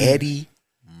and Oh, man. Eddie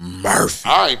Murphy.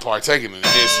 I ain't partaking in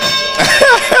this. He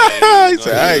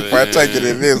said, I ain't partaking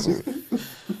in this one.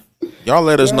 Y'all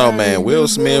let us know, man. Will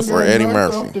Smith or Eddie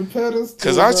Murphy?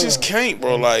 Because I just can't,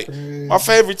 bro. Like, my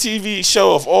favorite TV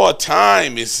show of all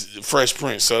time is Fresh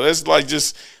Prince. So that's like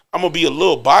just, I'm going to be a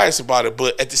little biased about it.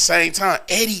 But at the same time,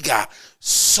 Eddie got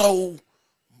so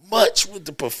much with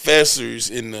the professors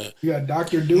in the You got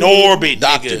Dr. Doolittle. Norbit,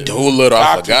 Dr. nigga. Doolittle.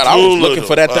 I Dr. forgot. I was looking Doolittle.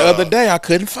 for that the other day. I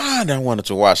couldn't find it. I wanted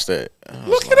to watch that.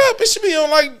 Look it up. It should be on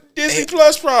like Disney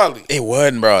Plus probably. It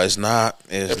wasn't, bro. It's not.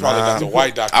 It's They probably got not. the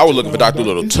white Dr. I was looking for Dr.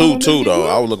 Doolittle. Doolittle It's 2 on too, Disney though. Plus.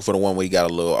 I was looking for the one where he got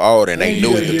a little old and they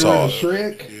knew he could talk.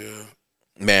 Shrek.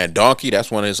 Man, Donkey, that's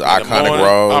one of his In the iconic morning,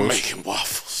 roles. I'm making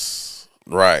waffles.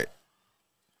 Right.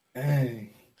 Dang.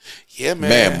 Yeah, man.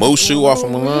 Man, Mushu off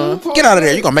of Milan. Get out of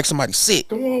there. You're going to make somebody sick.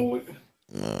 Come on,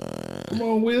 come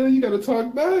on, Will. You got to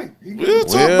talk back. We'll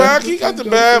talk Will. back. He got the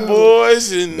bad boys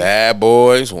and Bad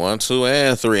Boys, 1, 2,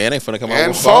 and 3. And they finna come out and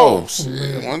with 4.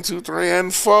 4. 1, 2, 3,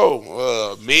 and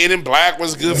 4. Men in Black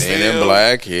was a good film. Men in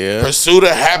Black, yeah. Pursuit of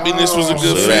Happiness was a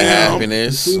good Pursuit film. of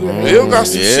Happiness. Will got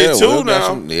some shit too Will got now.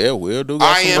 some- Yeah, Will do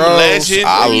got I some Am roles. Legend.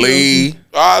 Ali.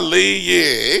 Ali, yeah.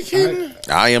 It can,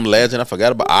 I Am Legend. I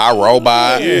forgot about I,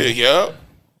 Robot. yeah.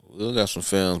 Will got some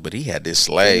films, but he had this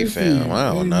slave film.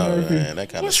 I don't know, man. That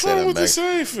kind of What's set wrong him with the back.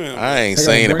 same film? I ain't I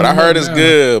gotta seen it, bring but I him heard up it's now.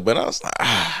 good. But I was like,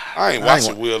 I ain't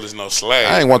watching Will as no slave.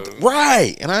 I ain't want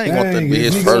right, and I ain't want that to be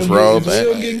is his he first gonna role. Is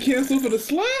Will getting canceled for the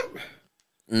slap?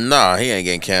 Nah, he ain't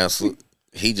getting canceled.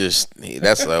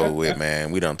 That's over with,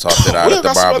 man. We done talked it out Will at the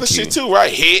got some other barbecue. shit too,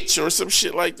 right? Hitch or some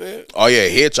shit like that. Oh yeah,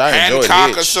 Hitch. I enjoyed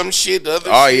Hancock or Hitch. some shit. The other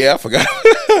Oh shit. yeah, I forgot.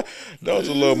 Those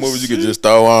are little movies you could just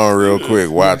throw on real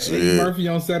quick. Watch Eddie it. Murphy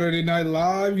on Saturday Night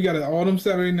Live. You got all them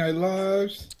Saturday Night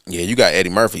Lives. Yeah, you got Eddie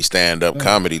Murphy stand up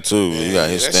comedy too. You got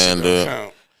his That shit stand don't up.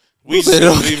 count. We just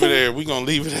gonna leave it there. We gonna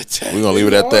leave it at that. We gonna leave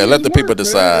it at that. Let the people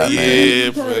decide, man.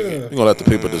 Yeah, fuck it. We gonna let the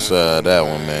people decide that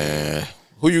one, man.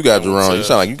 Who you got, Jerome? You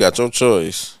sound like you got your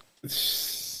choice.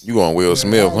 You going Will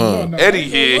Smith, huh? Eddie,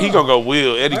 yeah, he gonna go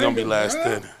Will. Eddie gonna be last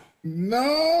then.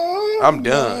 No, I'm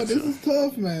done. No, this is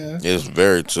tough, man. It's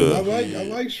very I tough.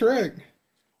 like Shrek.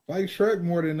 I like Shrek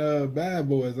more than Bad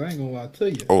Boys. I ain't gonna lie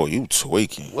to you. Oh, you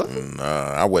tweaking? Nah,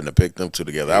 I wouldn't have picked them two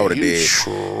together. I would have You did.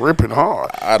 tripping hard.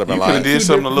 I'd have been You coulda like, did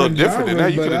something a little different than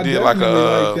that. You but coulda I did like definitely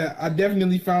a that. I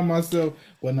definitely found myself.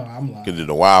 Well, no, I'm lying. could do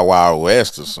the Wild Wild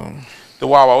West or something. the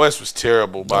Wild Wild West was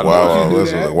terrible. By the Wild way, Wild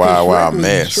West was a wild, wild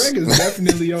mess. Shrek is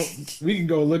definitely. We can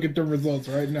go look at the results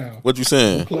right now. What you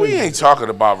saying? we ain't talking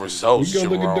about results, We can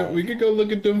go look at Jerome. we can go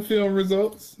look at them film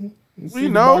results. We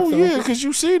know, yeah, because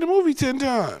you see the movie 10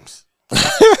 times.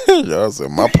 Y'all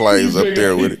said my plays up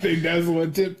there with You it, think that's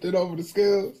what tipped it over the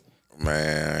scales?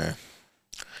 man.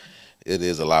 It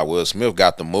is a lot. Will Smith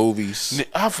got the movies,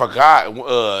 I forgot.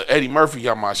 Eddie Murphy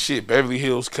got my shit. Beverly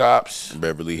Hills Cops.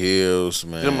 Beverly Hills,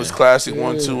 man. Them was classic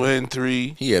 1, 2, and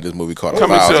 3. He had this movie called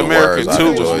Coming to 1,000 America Words. I 2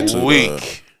 enjoyed was too,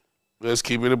 weak. Let's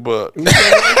keep it a buck.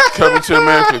 Coming to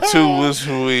America 2 was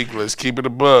weak. Let's keep it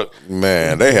a buck.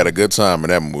 Man, they had a good time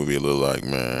in that movie. It looked like,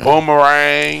 man.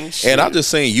 Boomerang. shit. And I just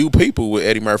seen You People with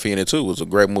Eddie Murphy in it too. It was a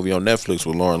great movie on Netflix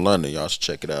with Lauren London. Y'all should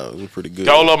check it out. It was pretty good.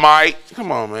 Dolomite.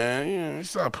 Come on, man. Yeah,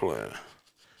 stop playing.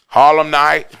 Harlem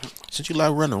Night. Since you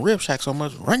like running Rib Shack so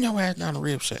much, run your ass down the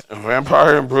Rib Shack.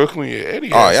 Vampire in Brooklyn. Yeah,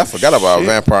 Eddie. Oh, had yeah, I some forgot about shit.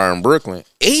 Vampire in Brooklyn.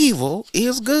 Evil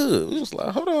is good. It was like,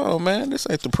 hold on, man. This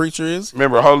ain't the preacher is.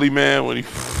 Remember Holy Man when he.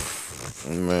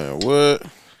 Man, what?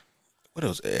 What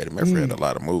else? Eddie Murphy had a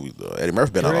lot of movies though. Eddie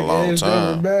Murphy been out a Shrek long is over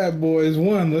time. Bad Boys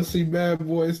 1. Let's see Bad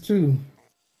Boys 2.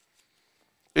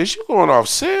 Is you going off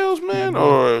sales, man,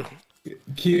 or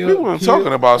Kill. We weren't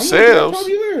talking about I'm looking at sales.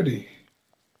 popularity.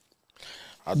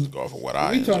 I just go off of what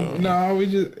I We enjoy. talking, no, we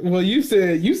just. Well, you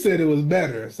said it was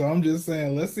better, so I'm just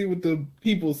saying. Let's see what the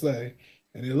people say.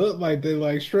 And it looked like they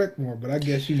like Shrek more, but I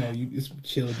guess it's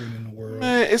children in the world.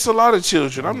 man? It's a lot of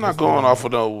children. I'm not going off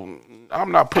of no.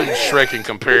 I'm not putting Shrek in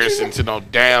comparison to no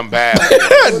damn bad. Boy.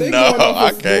 Well, they No, going off I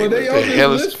of- can't. well, they The on this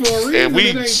hell is- list for a reason. and It we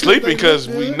ain't sleeping they because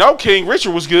look we good. know King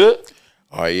Richard was good.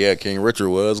 Oh yeah, King Richard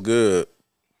was good.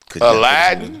 Could you-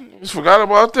 Aladdin. Just forgot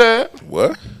about that.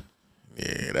 What?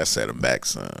 Yeah, that set him back,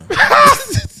 son.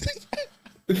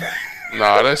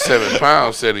 Nah, that 7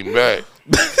 pounds set him back.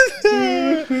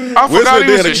 I Whistle forgot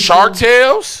he was did in it. Shark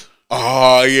Tales.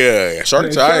 Oh yeah, Shark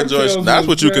Yeah, Tale. I Shark enjoy. Tales That's was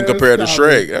what you can bad. compare to Stop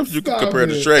Shrek. it. That's what you can Stop compare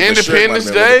to it. Shrek. but Shrek Independence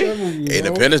might be Day? That movie, bro.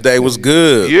 Independence Day was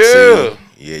good. Yeah. See?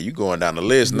 Yeah, you going down the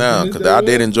list now because I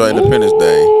did enjoy Independence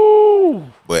Day, Ooh.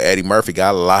 but Eddie Murphy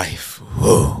got Life.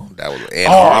 Whoa, that was and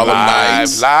Oh, Harlem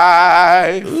Nights.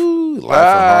 Live. Ooh, Life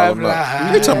of Harlem Life,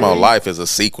 Nights. They talking about Life as a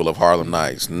sequel of Harlem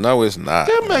Nights? No, it's not.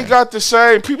 That man got the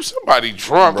same people. Somebody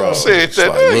drunk Bro, said it's that.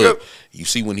 like, That look, you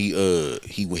see when he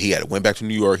had went back to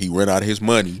New York, he ran out of his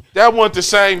money. that wasn't the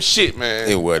same shit, man.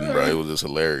 It wasn't, bro. It was just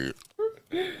hilarious.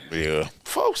 Yeah.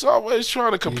 Folks always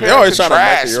trying to compare. They always and trying to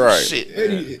make it contrast right. Shit.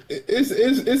 Eddie,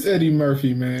 it's Eddie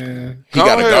Murphy, man. He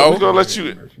gotta go. We're gonna let you.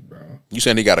 Eddie Murphy, bro. You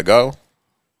saying he gotta go?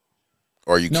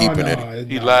 Or are you keeping it?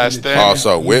 He last standing.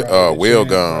 Also, Will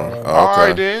gone. bro. Oh, All right,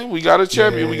 okay. then we got a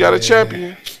champion. We got a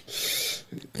champion.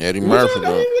 Eddie Murphy,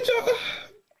 though.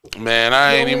 Man,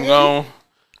 I ain't even going.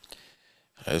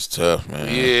 That's tough, man.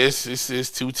 Yeah,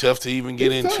 it's too tough to even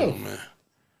get It's into, tough. man.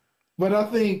 But I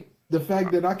think the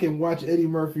fact that I can watch Eddie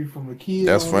Murphy from a kid.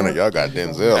 That's on funny. up, Y'all got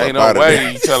Denzel. Ain't up no outta way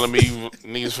there. you telling me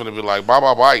niggas finna be like, bye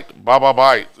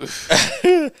bite.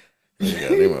 Yeah,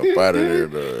 they went out of there,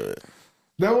 dog.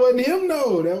 That wasn't him,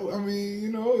 though. That, I mean, you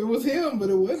know, it was him, but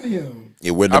it wasn't him.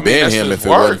 It wouldn't have I mean, been that's him his if it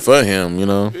work. wasn't for him, you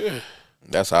know? Yeah.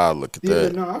 That's how I look at Yeah,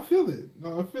 that. no, I feel it.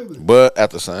 No, I feel it. But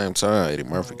at the same time, Eddie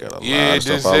Murphy got a Yeah, lot of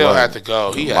stuff I Denzel like. had to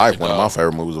go. He had Life, to one of go. my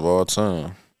favorite movies of all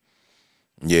time.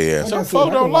 Yeah. Like I said, folk I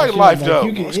don't can like watch him, Life, though.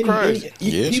 you can- It's crazy.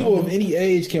 Yeah, people some- of any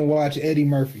age can watch Eddie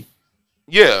Murphy.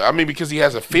 Yeah, I mean, because he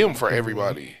has a film for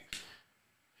everybody.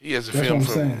 He has a That's film what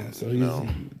I'm for, saying. So you know.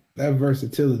 that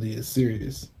versatility is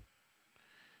serious.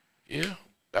 Yeah,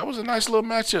 that was a nice little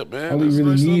matchup, man. All That you was a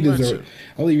really nice need little is matchup.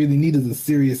 all you really need is a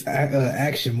serious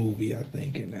action movie. I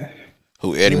think in that.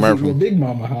 Who, Eddie Well, Murphy? Big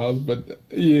Mama House, but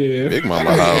yeah, Big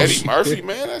Mama Hey, House. Eddie Murphy,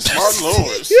 man, that's Martin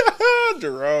Lawrence.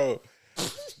 Jerome.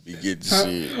 Be getting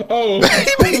shit. Oh,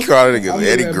 He called it I niggas knew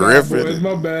Eddie that Bad Griffin. Boys,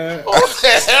 my bad.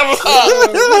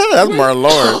 That's Martin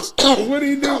Lawrence. What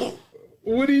he do?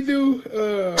 What he do?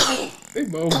 They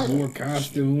both wore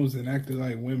costumes and acted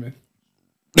like women.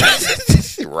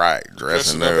 Right,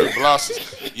 dressing Dressing up up. in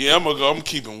blouses. Yeah, I'm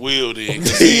keeping Will then,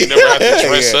 because he ain't never have to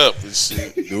dress Yeah. up and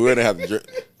shit. Do we have to dress?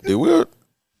 Did Will?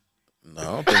 No, I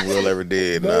don't think Will ever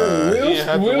did. No, Nah. Will, He didn't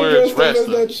have to Will wear a dressed up dress, as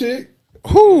though. that chick.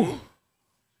 Who?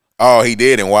 Oh, he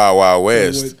did in Wild Wild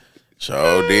West.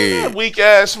 Sure did. That weak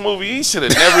ass movie, he should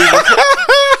have never even.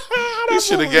 He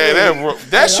should have gave that.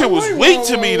 That shit was weak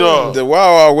to me, though. The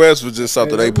Wild Wild West was just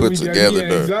something they That put movie got together. me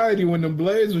Though. anxiety when the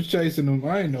Blades was chasing them.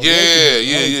 I ain't know.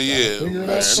 Yeah. Figure it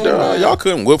out. Dog, y'all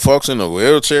couldn't whip folks in a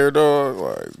wheelchair, dog.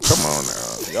 Like, come on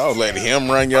now. Y'all letting him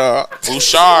run y'all.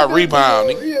 Bouchard rebound.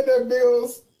 He had that big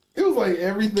old. It was like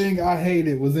everything I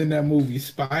hated was in that movie.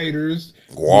 Spiders,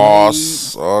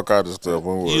 Wasps, all kinds of stuff.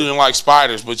 You didn't like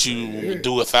spiders, but you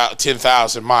do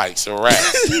 10,000 mics or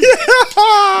rats.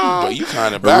 But you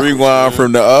kind of The backwards. rewind man.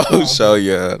 from the old show,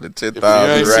 yeah. The If you 10,000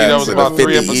 ain't see, that was rats and about the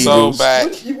 3 50 episodes eagles.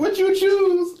 back. What you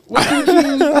choose? What you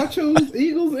choose? I chose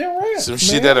Eagles and Rats. Some man.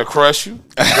 shit that'll crush you.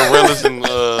 Gorillas and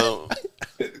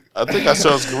I think I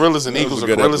chose gorillas and That was eagles a or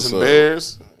good gorillas and episode.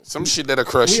 bears. Some shit that'll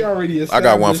crush We you. already I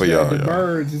got one for established y'all, that The y'all.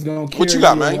 birds is gonna carry What you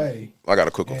got, man? away. I got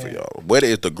a quick one for y'all. What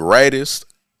is the greatest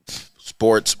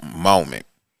sports moment?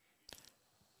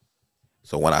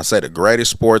 So when I say the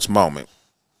greatest sports moment,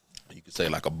 you could say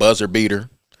like a buzzer beater,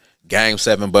 game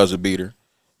 7 buzzer beater.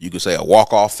 You could say a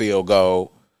walk-off field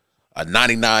goal, a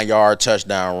 99-yard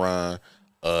touchdown run,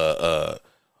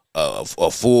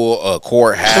 a full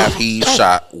court half heave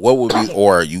shot. What would be,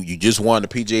 or you just won the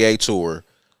PGA Tour,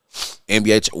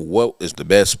 NBA? What is the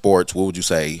best sports? What would you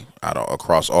say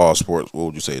across all sports? What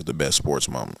would you say is the best sports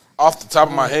moment? Off the top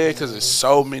of my head, because there's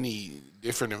so many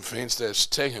different events that's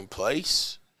taking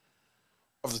place.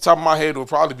 Off the top of my head, it would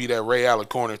probably be that Ray Allen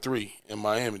corner 3 in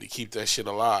Miami to keep that shit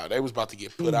alive. They was about to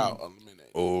get put out on the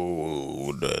minute.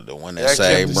 Oh, the one that That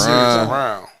saved kept the series Bron.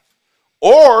 around.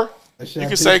 Or That shot you could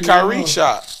pissed say me Kyrie off.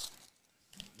 shot.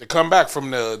 The comeback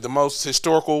from the most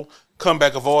historical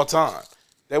comeback of all time.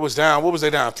 They was down. What was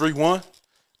they down? 3-1.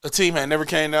 A team had never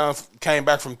came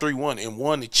back from 3-1 and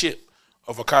won the chip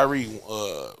of a Kyrie.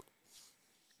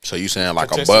 So you saying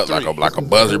like a Contested three. like a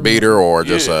buzzer beater or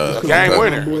just Yeah, a a game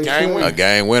winner. Boy, A game Clay. A winner.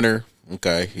 game winner?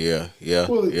 Okay, yeah.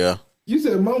 Well, You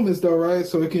said moments though, right?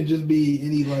 So it can just be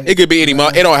any like. It could be any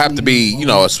moment. It don't have to be,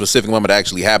 a specific moment that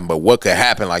actually happened. But what could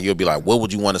happen? Like you'll be like, what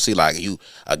would you want to see? Like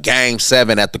a game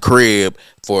 7 at the crib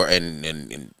for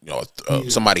and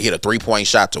somebody hit a 3-point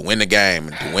shot to win the game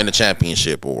and to win the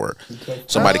championship, or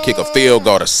somebody kick a field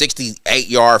goal, to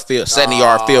 68-yard field,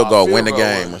 70-yard field goal, win the field goal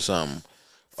game winner. or something,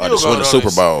 or Field just win the goal Super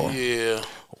is- Bowl. Yeah.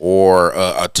 Or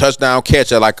a touchdown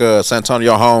catch at like a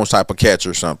Santonio Holmes type of catch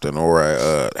or something, or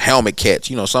a helmet catch,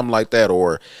 something like that,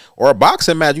 or a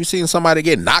boxing match. You seen somebody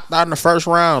get knocked out in the first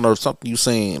round, or something you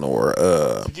seen, or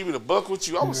To give it a buck with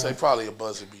you, I would say probably a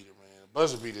buzzer beater, man.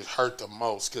 Buzzer beaters hurt the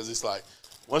most because it's like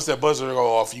once that buzzer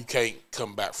go off, you can't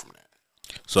come back from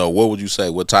that. So what would you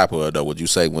say? What type of though would you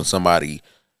say when somebody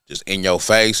just in your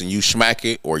face and you smack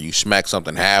it, or you smack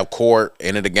something half court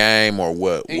into the game, or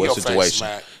what? In What your face situation?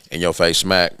 smack. In your face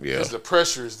smack, yeah. Because the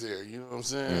pressure is there. You know what I'm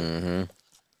saying? Mm-hmm.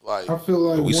 Like I feel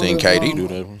like We one seen of, KD do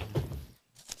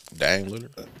that. Dame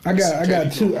Lillard. I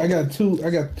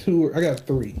got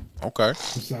three. Okay, I'm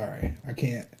sorry, I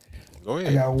can't. go I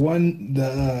ahead. got one,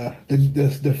 the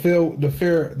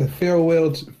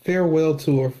farewell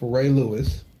tour for Ray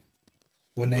Lewis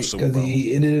because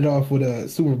he ended it off with a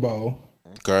Super Bowl,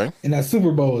 Okay, and that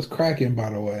Super Bowl was cracking, by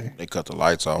the way. they cut the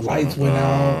lights off. Lights went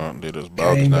out, Did his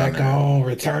bugs came down back there. on,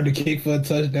 returned the kick for a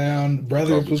touchdown.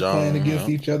 Brothers Kobe was playing Jones, against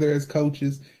yeah. each other as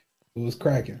coaches. It was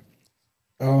cracking.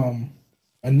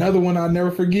 Another one I'll never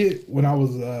forget when I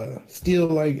was still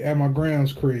like at my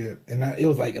grandma's crib, and it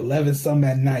was like 11 something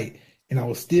at night, and I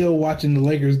was still watching the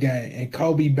Lakers game, and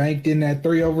Kobe banked in that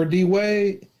 3 over D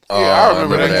Wade. Yeah, I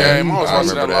remember that that. game. I was I watching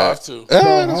that remember live too. Bro,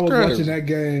 I that's was crazy. watching that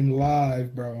game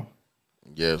live, bro.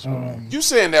 Yes, man. You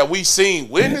saying that we seen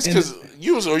witness And-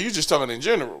 because or you just talking in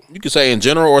general? You could say in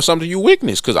general or something you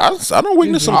witnessed, because I don't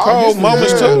witness some I cold guess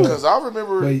moments yeah. too. Because I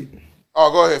remember. But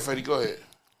Oh, go ahead, Fetty. Go ahead.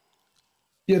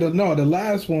 yeah, the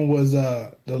last one was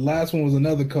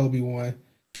another Kobe one,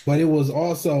 but it was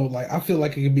also like I feel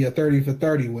like it could be a 30 for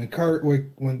 30 when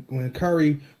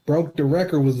Curry broke the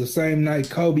record was the same night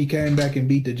Kobe came back and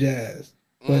beat the Jazz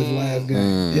for his last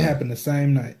game. It happened the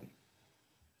same night.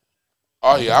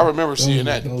 Oh yeah, I remember seeing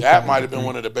that. those That times might are have been great.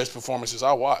 one of the best performances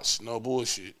I watched. No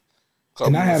bullshit.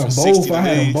 And I had them both. I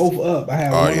had them both up. I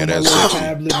had one on my that's little it.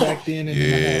 tablet back then, and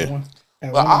then I had one.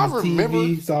 Had But one I on the remember-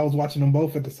 TV, so I was watching them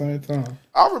both at the same time.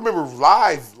 I remember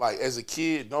live, like as a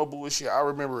kid, no bullshit. I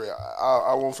remember,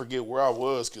 I won't forget where I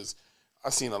was because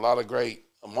I seen a lot of great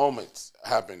moments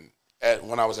happen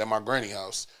when I was at my granny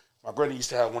house. My granny used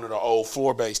to have one of the old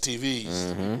 4-base TVs.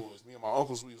 Mm-hmm. It was me and my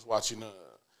uncles. We was watching.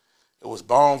 It was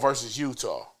Bone versus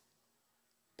Utah,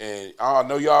 and I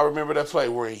know y'all remember that play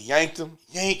where he dragged him,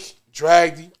 He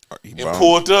and boned.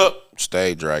 pulled up.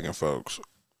 Stay dragging folks.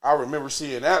 I remember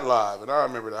seeing that live, and I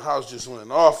remember the house just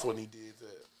went off when he did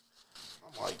that.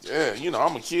 I'm like, damn,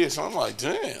 I'm a kid, so I'm like,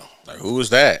 damn. Like, who is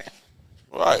that?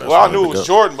 Right. That's Well, I one knew of it the was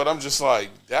go- Jordan, but I'm just like,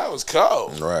 that was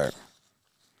cold. Right.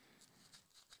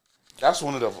 That's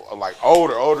one of the like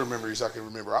older memories I can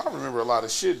remember. I remember a lot of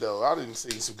shit though. I didn't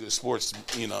see some good sports.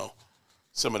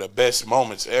 Some of the best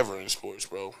moments ever in sports,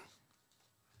 bro.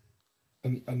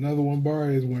 Another one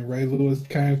bar is when Ray Lewis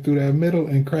came through that middle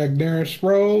and cracked Darren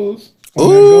Sproles on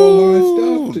that goal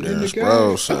line stuff to end the Darren game.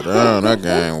 Sproles sat down. That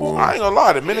game I was. ain't gonna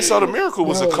lie, the Minnesota Miracle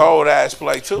was a cold ass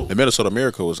play too. The Minnesota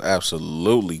Miracle was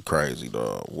absolutely crazy,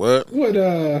 dog. What? What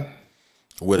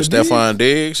With Stephon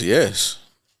Diggs? Yes.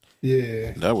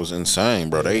 yeah. That was insane,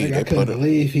 bro. They I couldn't put it.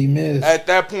 believe he missed. At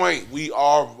that point, we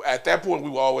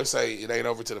will always say it ain't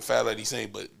over to the fat lady scene,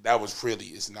 but that was really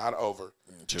it's not over.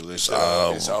 It's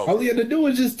It's over. All he had to do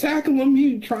was just tackle him.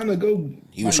 He trying to go.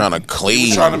 He was trying to He clean.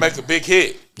 was trying to make a big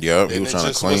hit. Yep, he And was it trying to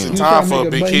just clean. wasn't He was time trying to for a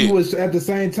make big but hit. he was at the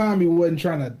same time he wasn't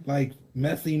trying to like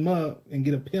mess him up and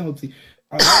get a penalty.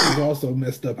 That was also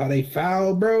messed up. How they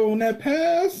fouled, bro, on that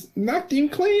pass, knocked him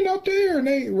clean out there, and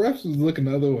they refs was looking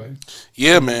the other way.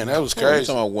 Yeah, man, that was You crazy.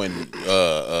 talking about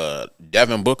when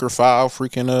Devin Booker fouled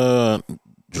freaking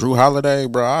Drew Holiday,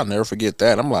 bro? I'll never forget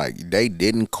that. I'm like, they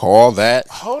didn't call that.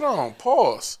 Hold on,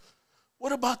 pause.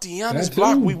 What about the Giannis That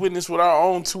block too. we witnessed with our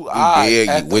own two eyes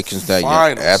Yeah, at you the witnessed that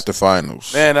finals? at the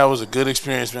finals. Man, that was a good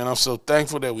experience, man. I'm so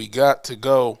thankful that we got to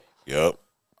go. Yep.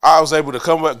 I was able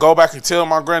to go back and tell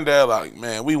my granddad, like,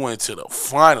 man, we went to the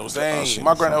finals. seen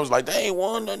My the granddad was like, they ain't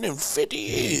won nothing in 50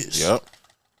 years. Yep.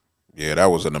 Yeah, that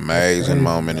was an amazing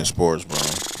moment in sports, bro.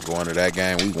 Going to that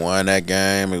game, we won that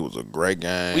game. It was a great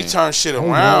game. We turned shit was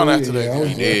around glad- after yeah, that I was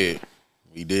game. We did.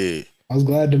 We did. I was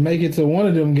glad to make it to one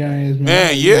of them games, man.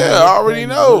 Man, yeah, I already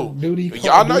know. Duty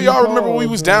I know y'all remember calls, we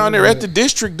was man. down there at the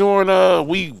district during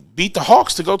we beat the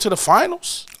Hawks to go to the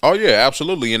finals. Oh yeah,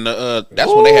 absolutely. And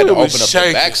that's when they had to Ooh, it was open up shaking.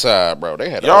 the backside, bro. They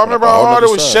had to Y'all open up remember a how whole hard it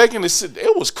nother was side. shaking?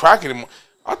 It was cracking.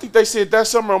 I think they said that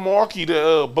summer in Milwaukee,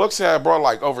 the Bucks had brought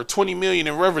like over $20 million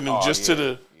in revenue just to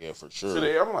the. Yeah, for sure.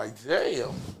 I'm like, damn.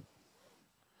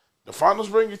 The finals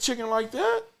bring you chicken like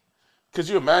that? Could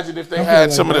you imagine if they feel had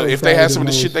like some of that the was if they had probably some of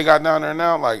the the shit most- they got down there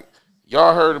now? Like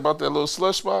y'all heard about that little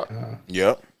slush spot?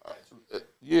 Yep.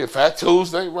 Yeah, Fat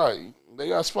Tuesday, right? They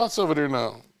got spots over there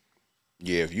now.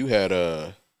 Yeah, if you had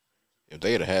if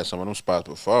they had some of them spots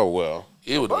before, well,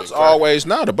 It would Bucks always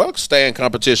now the Bucks stay in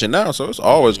competition now, so it's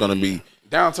always going to be.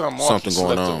 downtown Milwaukee something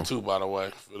going slept on. on too. By the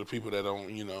way, for the people that don't,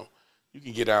 you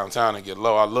can get downtown and get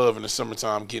low. I love in the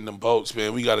summertime getting them boats,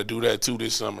 man. We got to do that too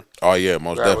this summer. Oh yeah,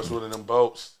 most Grab us definitely. one of them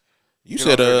boats. You know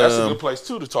said what I mean? That's a good place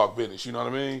too to talk business. You know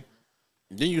what I mean?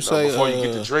 didn't you You know, say before you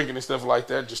get to drinking and stuff like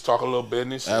that, just talk a little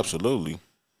business. absolutely?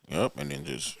 Yep, and then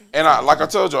just And like I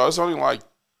told y'all, it's only like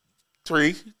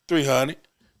 $300,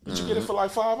 but you get it for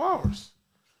like 5 hours.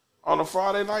 on a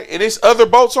Friday night, and it's other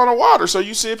boats on the water. So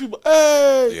you see people,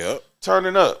 hey, Yep.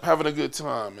 turning up, having a good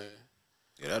time, man.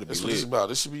 Yeah, that'd be That's what it's lit. about.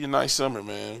 This should be a nice summer,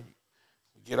 man.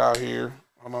 Get out here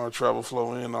on our travel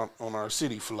flow and on our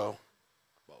city flow.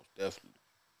 Most definitely.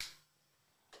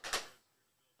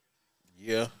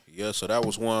 Yeah. So that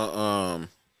was one.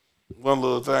 One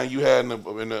little thing you had in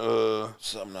the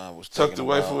Something I was tucked thinking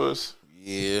away about. for us.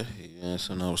 Yeah.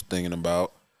 Something I was thinking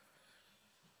about.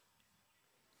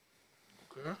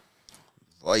 Okay.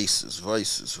 Vices.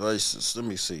 Let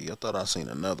me see. I thought I seen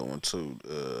another one too.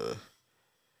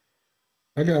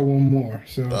 I got one more.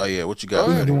 So Oh yeah, what you got?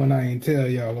 this is the one I ain't tell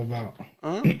y'all about.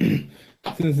 Uh-huh.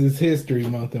 Since it's History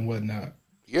Month and whatnot.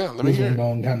 Yeah, let me This hear.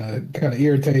 one It. gonna kind of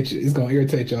irritate you. It's gonna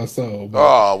irritate y'all soul. But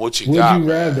Oh, what you would got? you man?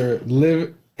 rather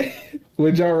live?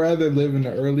 Would y'all rather live in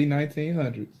the early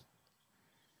 1900s,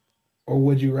 or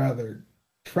would you rather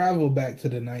travel back to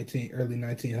the early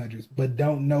 1900s, but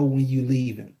don't know when you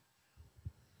leaving?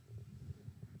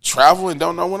 Travel and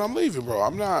don't know when I'm leaving, bro.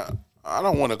 I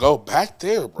don't want to go back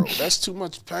there, bro. That's too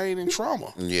much pain and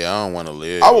trauma. Yeah, I don't want to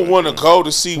live. I would want to go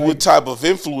to see what type of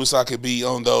influence I could be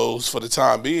on those for the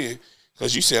time being.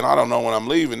 Because you said I don't know when I'm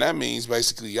leaving. That means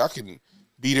basically I can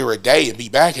be there a day and be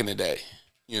back in a day,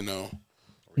 you know,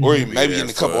 or even maybe in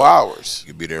a couple hours.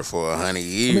 You could be there for 100 I mean,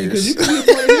 years. because you can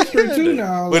be a part of history too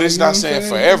now. But it's you know not what I'm saying saying?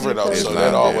 forever You can be a though, part so of that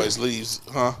something. always leaves,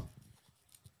 huh?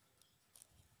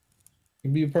 You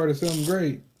can be a part of something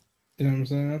great. You know what I'm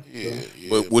saying? Yeah.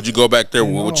 But would you go back there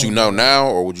with what you know now,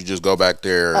 or would you just go back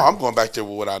there? Oh, I'm going back there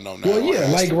with what I know now. Well, It yeah,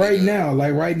 has like to be right good.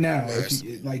 now, if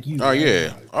you, like you. Oh, right yeah.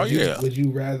 now, Oh, would you- yeah. Would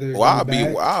you rather? Well, go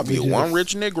back I'll be with one just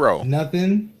rich Negro.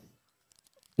 Nothing.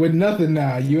 With nothing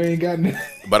now, you ain't got.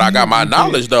 But I got my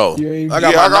knowledge though. You ain't- I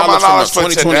got Yeah, my knowledge from for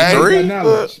today. 2023. You got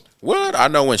knowledge. What? I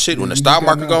know when the You stock got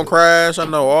market gonna knowledge. crash. I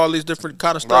know all these different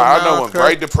kind of stuff. Nah, I now, know when okay?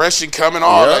 Great Depression coming,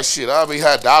 all Yep. that shit. I be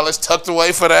had dollars tucked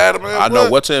away for that, man. I know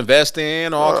what to invest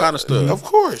in, all kind of stuff. Of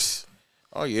course.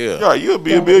 Oh yeah. Yeah, you'll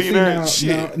be a So, billionaire. see,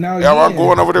 Shit. now yeah, I'm again,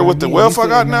 going over there with the again, wealth you I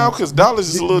got said now now, because dollars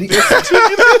is a little the-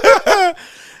 different.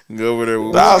 Go over there.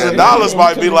 With $1,000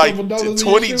 might be Couple like dollars in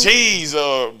 20 your G's.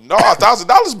 No,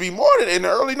 $1,000 be more than in the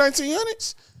early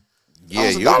 1900s. Yeah,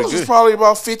 you'll be $1,000 was good. probably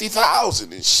about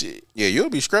 50,000 and shit. Yeah, you'll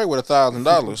be straight with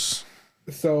 $1,000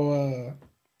 So,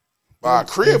 Buy a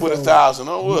crib with 1,000.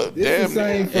 Oh, what? it's Damn. the same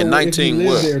Man. for In if 19 you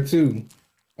live what? there too.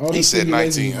 All He the said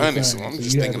simulations are the 1900, so same, I'm so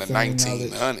just you thinking have of the same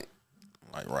knowledge. 1900.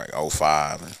 like right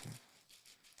 05.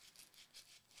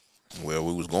 Well,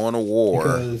 we was going to war.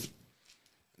 Because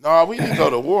No, we didn't go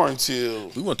to war until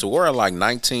We went to war in like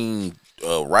 19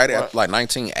 after like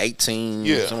 1918,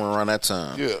 Yeah. somewhere around that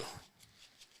time. yeah.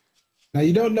 now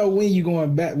you don't know when you're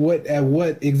going back, what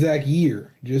exact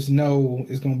year. Just know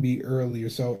it's going to be earlier.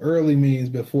 So early means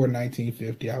before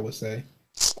 1950, I would say.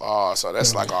 Oh, so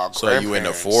that's like our So you in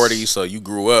the grandparents. 40s, so you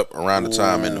grew up around the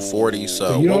time in the 40s.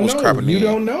 So You what don't was know. crapping You in?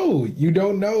 don't know. You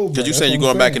don't know. Because you bro. saying That's you're what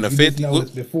going back I'm in the saying. You just 50s? know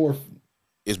it's before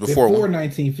It's before before.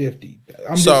 1950.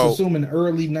 I'm So- just assuming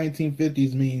early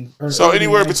 1950s means. So early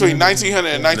anywhere between 1900s. 1900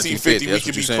 and 1950, we that's could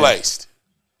what be you're saying. placed.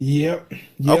 Yep.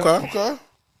 Okay. Okay.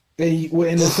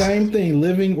 And the same thing,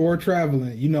 living or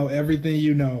traveling. You know everything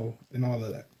you know and all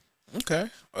of that. Okay.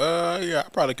 Yeah, I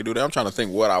probably could do that. I'm trying to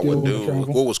think what I You would wanna do. travel?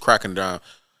 What was cracking down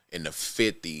in the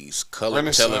 50s? Color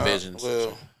Renaissance. televisions.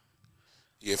 Well,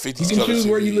 yeah, 50s You can color choose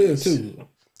where you live TVs. too.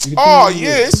 You can Oh, choose where you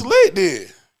yeah, live. it's lit there.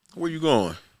 Where you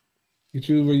going? You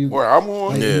choose where you Where I'm on,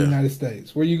 like in Yeah. the United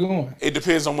States. Where you going? it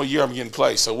depends on what year I'm getting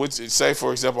placed. So, say,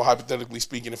 for example, hypothetically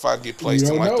speaking, if I get placed in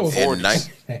don't like know. the In 40s,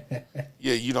 night.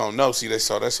 yeah, you don't know. See, that's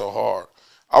so hard.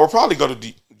 I would probably go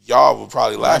to y'all would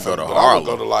probably laugh go at me, to but I would Harlem.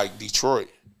 go to like Detroit.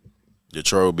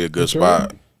 Detroit would be a good Detroit?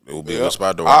 spot. It would be a Yeah. good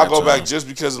spot to I'll go back just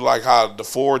because of like how the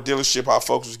Ford dealership, how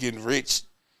folks was getting rich,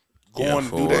 going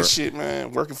to do that Ford. shit,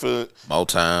 man. Working for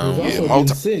Motown. Also yeah, getting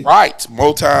Motown, sick. right?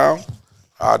 Motown.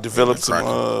 I developed Yeah,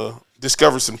 some,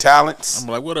 discovered some talents. I'm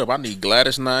like, what up? I need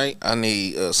Gladys Knight. I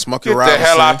need Smokey Get the Robinson.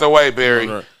 hell out the way, Barry.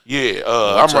 Right. Yeah,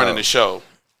 Watch I'm running out. the show.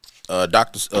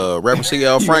 Dr. Reverend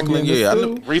C.L. Franklin. You Yeah, I gonna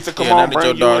know. get Retha, come Yeah, on, that bring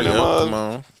your you daughter. in them. Yeah, come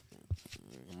on.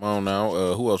 Come on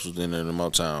now. Who else was in there in the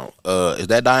Motown? Is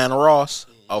that Diana Ross?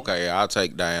 Okay, yeah, I'll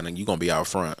take Diana. You gonna be out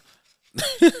front.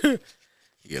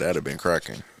 Yeah, that'd have been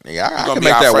cracking. Yeah, I Gonna can be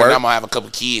make out that front, work. I'm gonna have a couple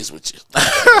kids with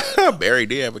you. Barry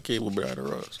did have a kid with Diana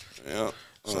Ross. Yeah.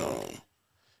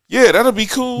 Yeah, that'll be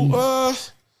cool.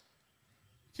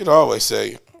 You'd always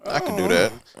say I could do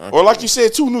that. Or like you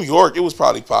said, too, New York, it was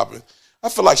probably popping. I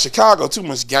feel like Chicago, too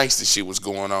much gangster shit was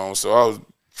going on, so I was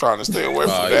trying to stay away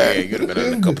from Oh that. yeah, you'd have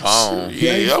been in the Capone.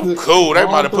 Yeah, I'm Gangsta cool. They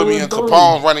might have put me in all through and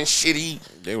Capone running shitty,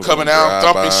 They was coming gonna out,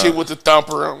 drive thumping by shit with the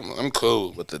thumper. I'm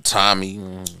cool. with the Tommy.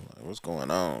 What's going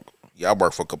on? Y'all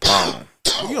work for Capone.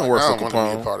 You don't work I for don't want to be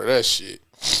a Capone. part of that shit.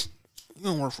 You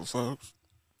don't work for Fox.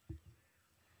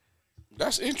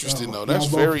 That's interesting, though. Y'all That's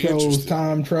both very chose interesting.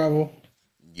 time travel.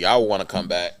 Y'all want to come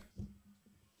back?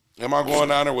 Am I going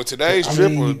down there with today's I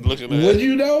trip mean, or looking at? would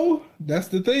you though? That's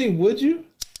the thing. Would you?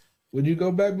 Would you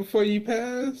go back before you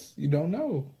pass? You don't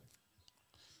know.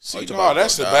 See, you talking no, about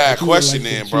that's a go bad But you would question,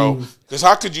 like to then, bro. choose- Because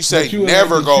how could you say But you would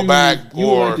never like to go choose- back you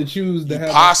would or like to choose to you have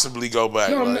a- possibly go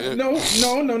back? No, Like,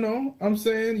 no. I'm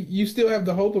saying you still have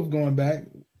the hope of going back.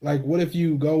 Like, what if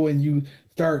you go and you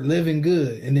start living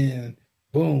good, and then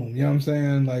boom, you know what I'm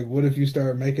saying? Like, what if you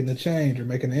start making the change or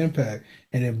making an impact,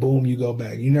 and then boom, you go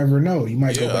back? You never know. You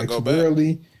might Yeah, go back go too back.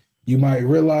 early. You might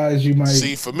realize you might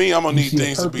See, for me, I'm gonna You need see a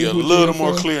things to be a purpose with little more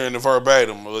yourself? clear in the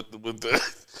verbatim. With the,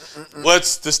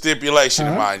 what's the stipulation?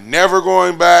 Am Huh? I never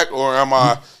going back, or am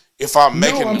I? If I'm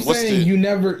making, no, I'm what's saying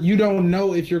the? you don't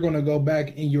know if you're gonna go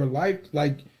back in your life.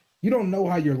 Like, you don't know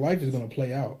how your life is gonna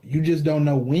play out. You just don't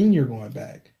know when you're going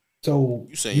back. So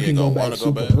You saying you you can ain't go gonna back wanna go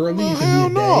super back? early. Well, It can hell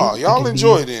be a no, day. y'all It can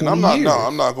enjoy be it. Then 20 I'm not. No, years.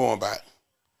 I'm not going back.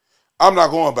 I'm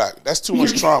not going back. That's too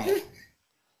much trauma.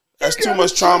 That's too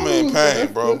much trauma and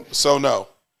pain, bro. So no.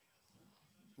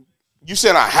 You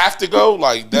said I have to go?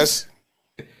 Like that's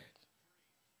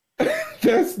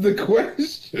That's the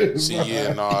question. see, bro.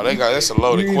 yeah, no, that's a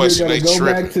loaded You either question. gotta They go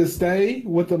tripping. back to stay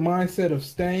with the mindset of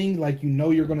staying, like you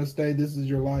know you're gonna stay. This is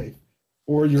your life,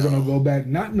 or you're gonna go back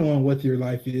not knowing what your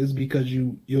life is because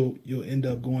you'll end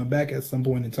up going back at some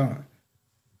point in time.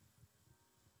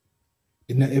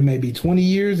 It may be 20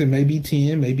 years, it may be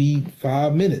 10, maybe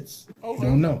 5 minutes. You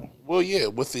don't know. Well, yeah,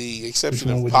 with the exception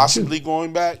Which one of would you possibly choose?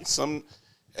 going back at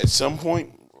some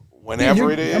point,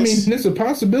 whenever it is. I mean, it's a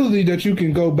possibility that you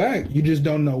can go back. You just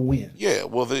don't know when. Yeah,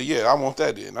 well, I want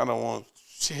that then. I don't want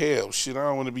hell, shit. I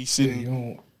don't want to be Yeah, sitting you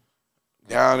don't.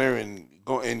 down there and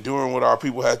enduring what our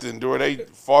people have to endure. They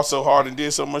fought so hard and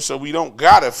did so much, so we don't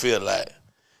gotta feel that.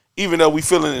 Even though we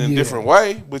feel it in a Yeah. different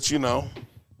way, but you know,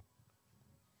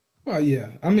 Well, yeah.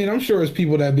 I mean, I'm sure it's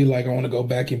people that be like, I want to go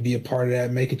back and be a part of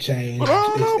that, make a change. but I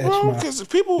don't know, etch bro, my- because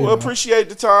people you know. appreciate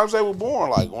the times they were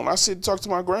born. Like when I sit and talk to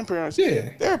my grandparents,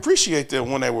 Yeah. they appreciate them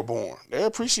when they were born. They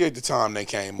appreciate the time they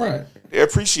came up. Right. They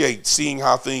appreciate seeing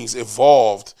how things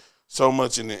evolved so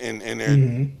much in their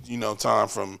Mm-hmm. time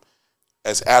from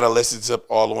as adolescents up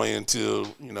all the way until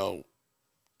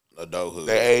Adulthood.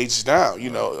 their age now.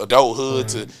 Adulthood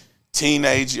to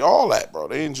teenage, all that, bro.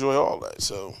 They enjoy all that.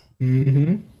 So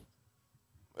Mm-hmm.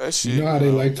 that shit. You know how they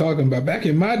like talking about back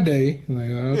in my day. Like,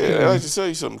 okay. Yeah, I like to tell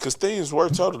you something because things were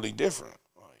totally different.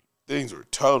 Like things were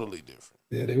totally different.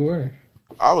 Yeah, they were.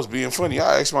 I was being funny.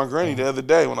 I asked my granny the other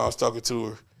day when I was talking to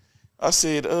her. I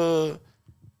said,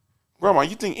 Grandma,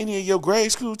 you think any of your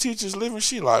grade school teachers living?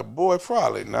 She like, boy,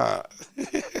 probably not.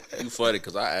 You funny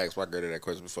because I asked my girl that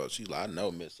question before. She's like, I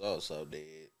know Miss So dead.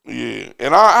 Yeah.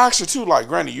 And I asked her too, like,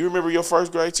 Granny, you remember your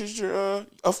first grade teacher?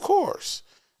 Of course.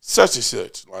 Such and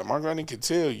such. Like, my granny could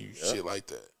tell you shit like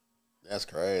that. That's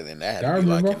crazy. And that had I to be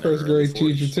remember like my in the first early grade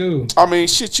 40s. teacher too. I mean,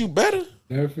 shit, you better.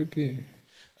 Never forget.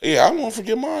 Yeah, I won't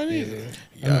forget mine either.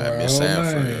 Yeah, Miss Oh,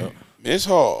 Sanford. man. Yeah. Miss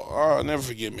Hall. I'll never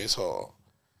forget Miss Hall.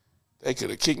 They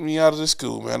could have kicked me out of the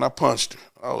school, man. I punched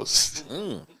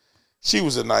her. She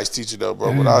was a nice teacher though,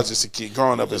 bro. But I was just a kid.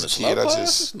 Growing up as a kid, I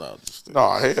just no. hell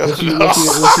What's no. your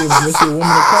woman of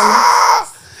color?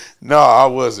 No, I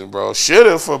wasn't, bro. Should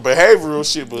have for behavioral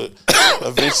shit, but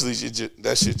eventually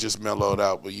that shit just mellowed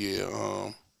out. But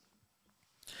yeah,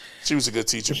 she was a good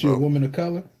teacher, Was she a bro. woman of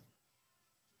color?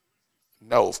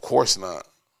 No, of course not.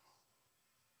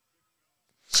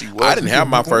 She was. I didn't have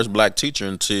my first black teacher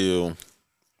until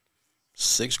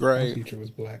 6th My grade. teacher was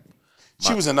black.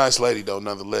 She was a nice lady though,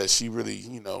 nonetheless. She really,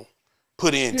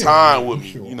 put in time with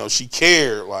me. sure. She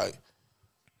cared. Like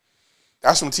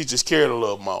that's when teachers cared a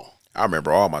little more. I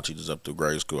remember all my teachers up through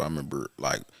grade school. I remember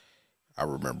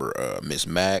Miss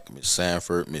Mack, Miss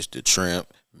Sanford, Mr.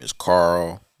 Trimp, Miss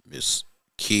Carl, Miss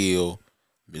Keel,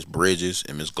 Miss Bridges,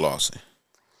 and Miss Glosson.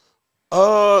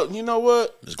 You know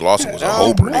what? Miss Glosson was a Now-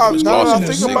 hoper. now- Miss now that I Glosson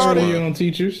was think about it- 6'1". on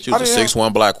teachers. She was a I didn't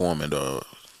 6'1" black woman, dog.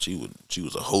 She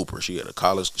was a hooper. She had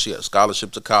a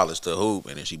scholarship to college to hoop,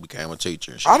 and then she became a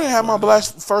teacher. I didn't have my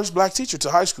first black teacher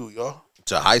to high school, y'all.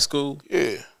 to high school.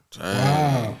 Yeah.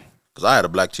 Wow. Because I had a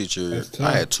black teacher. That's tough.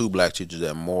 I had 2 black teachers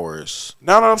at Morris.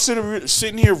 Now that I'm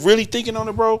sitting here really thinking on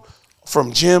it, bro,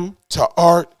 from gym to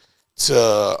art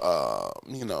to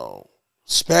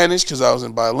Spanish because I was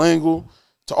in bilingual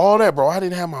to all that, bro. I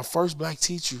didn't have my first black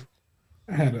teacher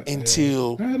I had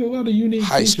until I had a lot of unique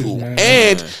high teachers, school. man.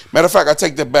 And matter of fact, I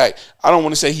take that back. I don't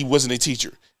want to say he wasn't a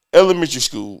teacher. Elementary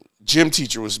school, gym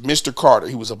teacher was Mr. Carter.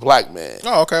 He was a black man.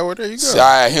 Oh, okay. Well, there you go. So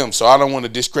I had him, so I don't want to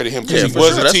discredit him because he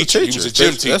was a teacher. He was a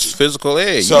gym teacher. That's physical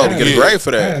ed. So, You got to get a grade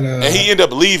for that. And he ended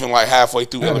up leaving like halfway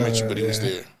through elementary, but he was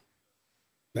there.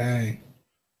 Dang.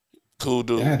 Cool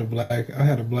dude. I had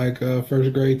a black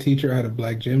first grade teacher. I had a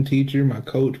black gym teacher. My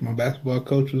basketball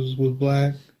coach was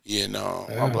black. Yeah, no,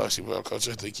 my basketball coach,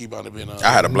 I think he might have been.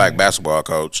 I had a black basketball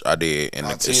coach. I did, and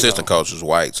the Latino. assistant coach was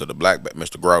white. So the black,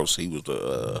 Mr. Gross, he was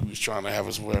the. He was trying to have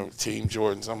us wear Team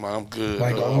Jordans. I'm like, I'm good.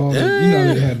 Like all, they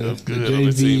had the good on the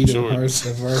JV, Team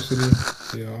the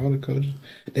varsity, all the coaches.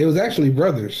 They was actually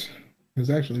brothers. Yeah,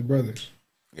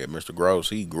 Mr. Gross,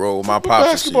 he grew with my What pops.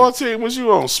 basketball team was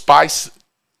you on? Spice?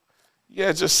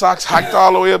 Yeah, just socks hiked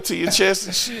all the way up to your chest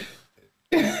and shit.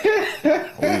 Who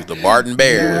was the Barton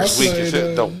Bears? Yeah, Weak as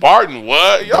hell. The Barton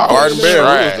what? Y'all Barton was Bears.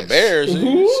 trash. Who was the Bears?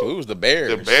 Who was the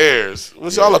Bears? The Bears.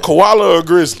 Was y'all a koala or a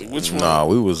grizzly? Which one? No,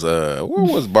 we was what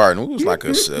was Barton? We was like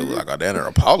a damn near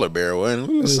a polar bear, wasn't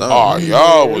we? We was Oh, something.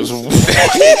 y'all was.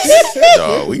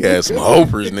 Dog, we had some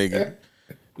hopers, nigga.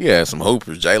 We had some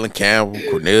hopers. Jalen Campbell,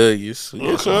 Cornelius. We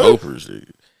had some Okay. hopers.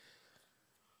 Nigga.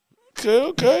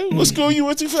 Okay. What school you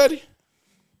went to, Fatty?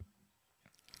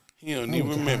 He don't even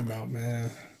remember. Out,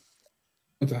 man.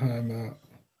 What's a Highmount?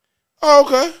 Oh,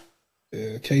 okay.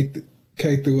 Yeah,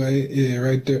 K through 8. Yeah,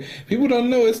 right there. People don't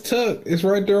know it's Tuck. It's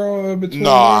right there on between.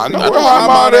 Nah, I know where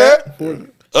I'm at.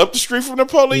 Up the street from the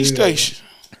police station.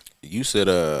 You said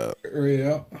Yeah.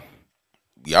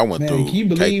 y'all went Man, through can you K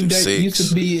believe through that 6. used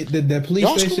to be the police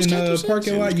Y'all schools station K through 6?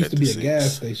 parking It lot was used to be K a through gas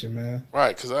 6. station, man.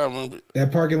 Right, because I remember.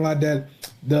 That parking lot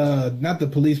not the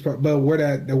police part, but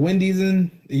where the Wendy's in,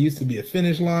 it used to be a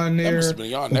finish line there. must have been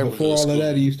y'all But neighborhood before all school. of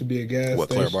that, it used to be a gas What,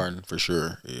 station. Claire Barton? For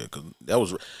sure. Yeah, because that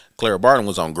was Claire Barton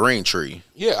was on Green Tree.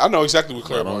 Yeah, I know exactly what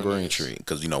Claire Not on Barton Green is. Tree.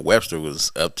 Because, Webster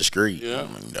was up the street. Yeah.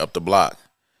 Up the block.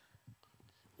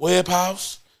 Webb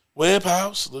House.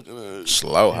 Looking at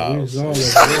Slow We house. was all over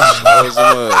there.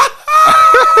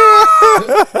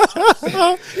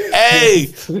 That was Hey,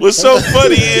 what's so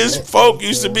funny is folk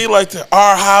used to be like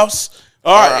our house.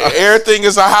 Everything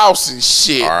is a house and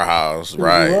shit. our house,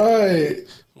 right. Right.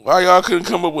 Why y'all couldn't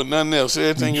come up with nothing else?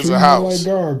 Everything is a Treating it house.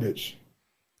 like garbage.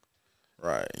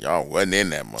 Right. Y'all wasn't in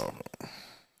that motherfucker.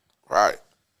 Right.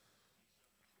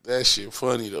 That shit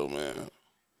funny though, man.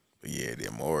 But yeah,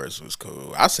 then Morris was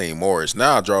cool. I seen Morris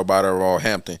now. I drove by there all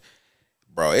Hampton.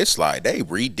 Bro, it's like they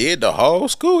redid the whole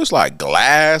school. It's like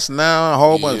glass now, a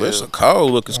whole bunch. Yeah. It's a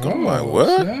cold looking school. I'm like,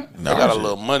 what? snap. No, I got a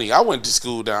little money. I went to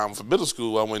school down for middle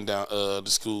school. I went down to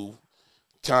school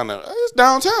it's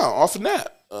downtown off of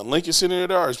Nap. Lincoln Center of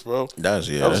the Arts, bro. That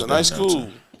was a nice school.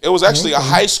 It was actually a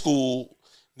high school.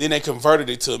 Then they converted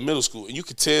it to a middle school, and you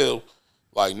could tell,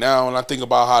 like now when I think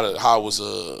about how it was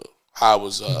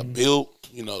built,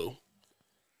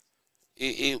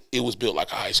 it was built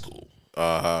like a high school.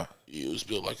 It was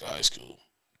built like a high school.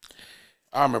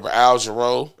 I remember Al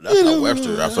Jarreau. That's how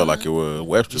Webster. I felt like it was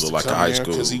Webster looked like a high school.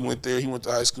 Because he went there. He went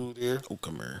to high school there. Oh,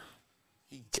 come here.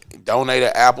 He donated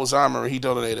apples. I remember he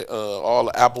donated all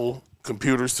the Apple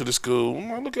computers to the school. I'm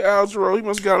like, look at Al Jarreau. He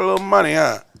must have got a little money,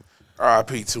 huh?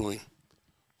 R.I.P. to him.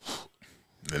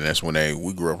 And that's when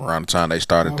we grew up around the time they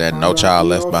started that No Child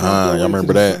Left Behind. Y'all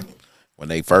remember that? When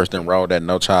they first enrolled that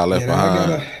No Child Left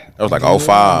Behind. That was like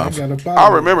 05. I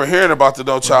remember hearing about the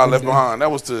No Child Left Behind.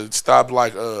 That was to stop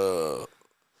like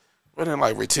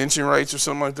retention rates or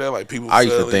something like that. Like people. I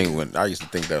used to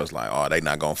think that was like, oh, they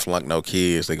not gonna flunk no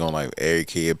kids. They gonna like every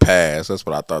kid pass. That's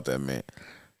what I thought that meant.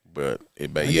 But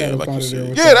like you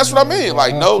said, yeah, that's what I mean.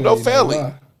 Like no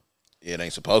failing. Yeah, it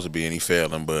ain't supposed to be any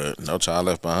failing, but No Child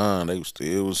Left Behind. They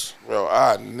still was. Bro,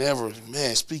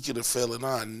 speaking of failing,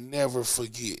 I never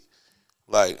forget.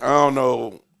 Like I don't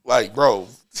know, like bro,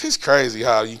 it's crazy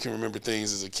how you can remember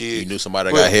things as a kid. You knew somebody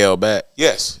that got held back.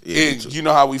 Yes, Yeah, and you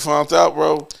know how we found out,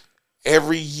 bro.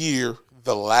 Every year,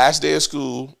 the last day of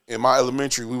school in my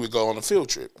elementary, we would go on a field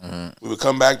trip. Mm-hmm. We would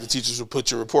come back. The teachers would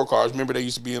put your report cards. Remember, they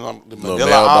used to be in the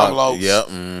Manila envelopes. Yep.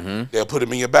 Mm-hmm. They'll put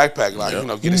them in your backpack, like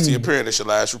get this to your parent. That's your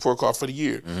last report card for the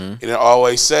year, and it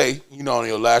always say, on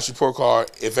your last report card,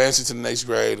 advancing to the next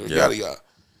grade or yada yada.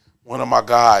 One of my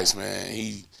guys, man,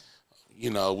 he,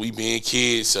 we being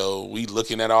kids, so we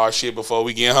looking at our shit before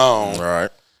we get home. Right.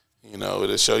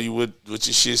 It'll show you what your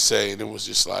shit say, and it was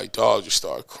just like, dog, just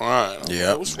start crying. Yeah,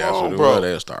 like, what's wrong, bro?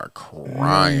 They start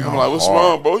crying. I'm like, what's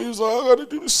wrong, bro? He was like, I got to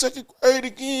do the second grade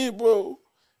again, bro.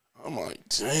 I'm like,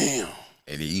 damn.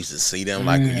 And you used to see them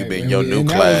like when you been in your new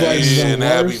class. And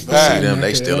that'd be bad. See them,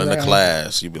 they still in the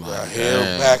class. You be like,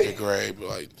 held back a grade, but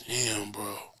like, damn,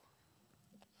 bro.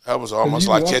 That was almost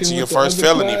like catching your first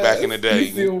felony back in the day.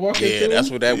 Yeah, that's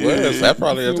what that was. That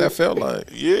probably what that felt like.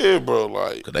 Yeah, bro.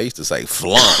 Like, cause they used to say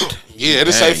flunked. Yeah,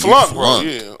 they say flunk, bro.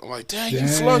 Yeah, I'm like, dang, you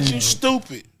flunked, you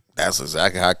stupid. That's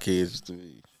exactly how kids used to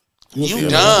be. You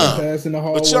dumb.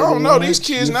 But y'all don't know, these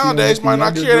kids nowadays might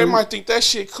not care. They might think that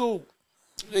shit cool.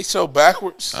 They so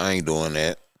backwards. I ain't doing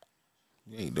that.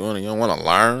 You ain't doing it. You don't want to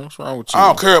learn. What's wrong with you? I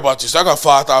don't care about this. I got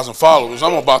 5,000 followers.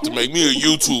 I'm about to make me a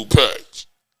YouTube page.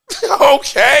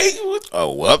 Okay.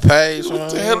 Oh, what page? What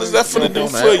the hell is that finna do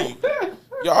for you?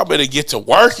 Y'all better get to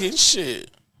work and shit.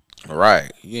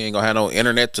 Right. You ain't gonna have no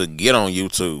internet to get on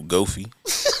YouTube, goofy.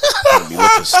 You're gonna be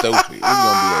looking stupid. You're gonna be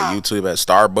at YouTube at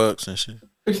Starbucks and shit.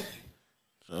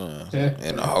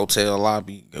 In the hotel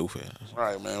lobby, goofy.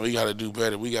 Right, man. We gotta do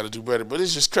better. But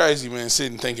it's just crazy, man,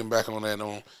 sitting thinking back on that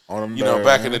on you know, days,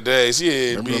 back in the days.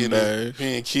 Yeah,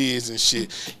 being kids and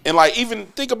shit. And like even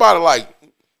think about it like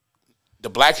the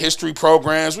Black History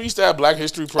programs. We used to have Black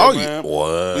History program.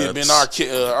 Oh, we had been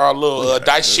our little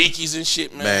dashikis and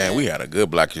shit, man. Man, we had a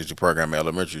good Black History program at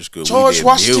elementary school. George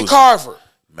Washington Carver.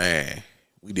 Man,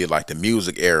 we did like the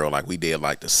music era. Like we did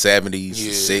like the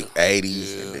 70s, the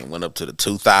 80s, and then went up to the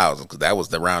 2000s because that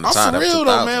was around the time. For real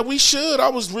though, man. We should. I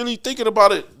was really thinking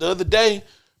about it the other day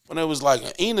when it was like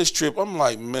an Enos trip. I'm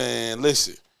like, man,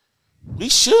 listen. We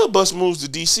should bust moves to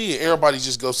DC and everybody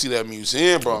just go see that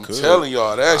museum, bro. I'm telling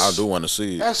y'all, I do want to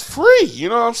see it. That's free. You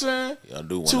know what I'm saying? Yeah, I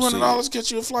do want to see it. $200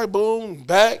 get you a flight, boom,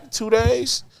 back 2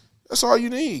 days. That's all you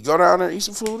need. Go down there, eat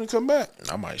some food, and come back.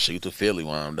 I might shoot to Philly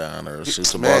while I'm down there, or shoot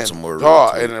to Baltimore.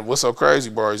 And what's so crazy,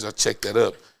 bro, is I checked that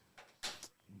up.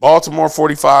 Baltimore,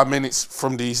 45 minutes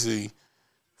from DC.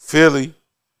 Philly,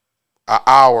 an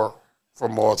hour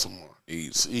from Baltimore.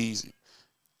 It's easy.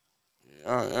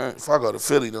 If I go to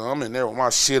Philly, though, I'm in there with my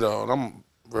shit on. I'm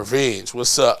revenge.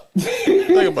 What's up?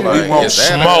 We won't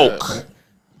smoke.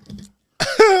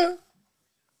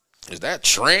 Is that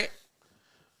Trent?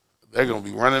 They're going to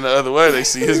be running the other way. They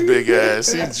see his big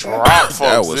ass. He dropped folks.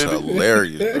 That was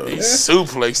hilarious, bro. He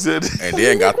suplexed it. And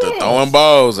then got the throwing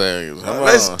balls.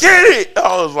 Let's get it.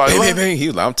 I was like, he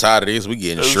was like, I'm tired of this. We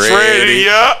getting shredded.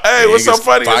 Yeah. Hey, what's so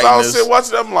funny is I was sitting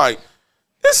watching it. I'm like,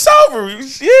 it's over.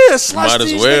 Yeah, slice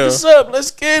these niggas up. Let's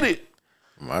get it.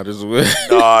 Might as well.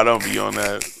 Nah, don't be on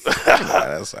that.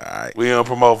 That's all right. We don't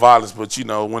promote violence, but you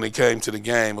know, when it came to the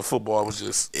game of football, it was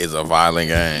just it's a violent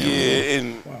game. Yeah,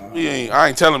 and I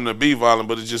ain't telling them to be violent,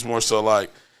 but it's just more so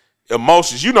like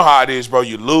emotions. You know how it is, bro.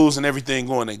 You lose and everything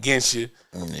going against you,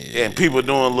 and people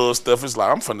doing little stuff. It's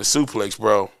like I'm from the suplex,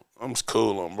 bro. I'm just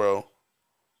cool on, bro.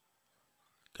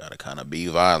 Gotta kind of be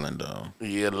violent though.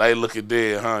 Yeah, like look at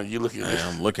that, huh? You look at it.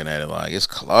 I'm looking at it like it's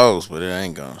close, but it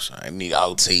ain't gonna shine. I need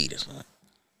OT this one.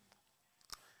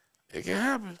 It can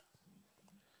happen.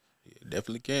 Yeah, it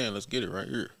definitely can. Let's get it right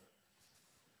here.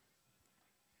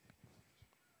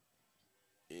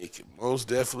 It can most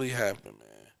definitely happen, man.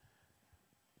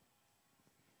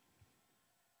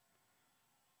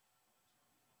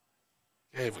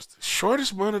 Gave us the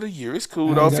shortest month of the year. It's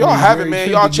cool though. If y'all haven't, man,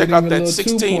 y'all check out that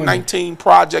 1619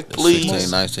 project, please.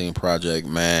 1619 project,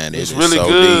 man. It's really so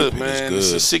good, deep. Man.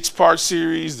 It's a 6-part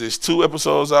series. There's 2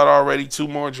 episodes out already. 2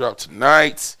 more drop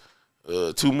tonight.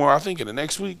 2 more, I think, in the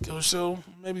next week or so,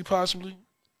 maybe possibly.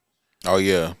 Oh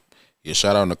yeah,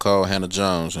 shout out Nicole Hannah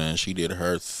Jones, and she did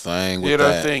her thing. Did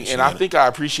her thing, and I think I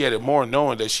appreciate it more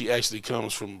knowing that she actually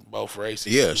comes from both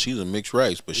races. Yeah, she's a mixed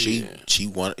race, but she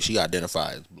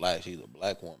identifies as black. She's a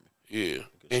black woman. Yeah,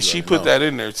 and she put that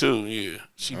in there too. Yeah,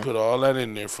 she put all that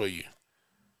in there for you.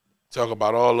 Talk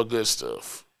about all the good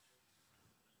stuff.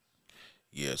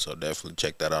 Yeah, so definitely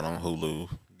check that out on Hulu.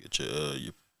 Get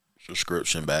your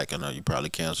subscription back. I know you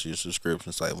probably cancel your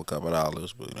subscription, save a couple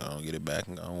dollars, but get it back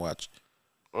and go and watch it.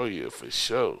 Oh yeah, for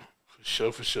sure.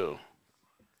 For sure.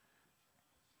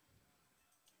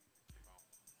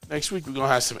 Next week we're gonna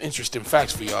have some interesting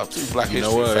facts for y'all too. Black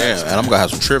history facts. And I'm gonna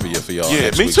have some trivia for y'all. Yeah,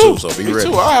 next me week too. So be me ready.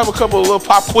 Too. I'll have a couple of little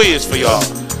pop quiz for y'all.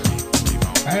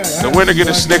 The winner get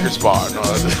a Snickers bar. No.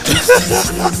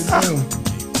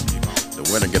 The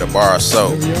winner get a bar of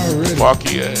soap. Fuck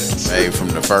ass. Made from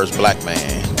the first black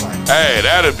man. Hey,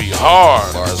 that'd be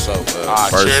hard. Bar of soap. I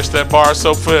cherish that bar of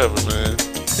soap forever, man.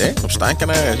 Damn, stinking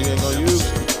ass. You ain't gonna use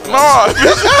it. No.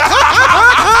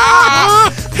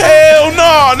 Hell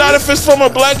no. Not if it's from a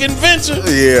black inventor.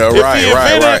 Yeah,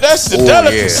 right. That's the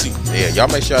delicacy. Yeah, y'all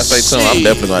make sure I say something. I'm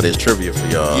definitely gonna have this trivia for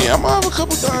y'all. Yeah, I'm gonna have a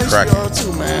couple dimes for y'all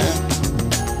too, man.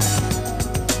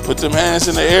 Put them hands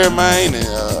in the air, man,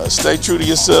 and stay true to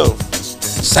yourself.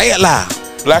 Say it loud.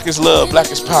 Black is love,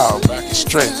 black is power, black is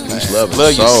strength, man. Love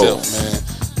yourself, man.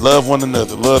 Love one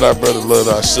another. Love our brother, love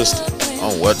our sister.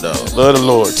 On what though? Love the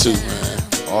Lord too, man.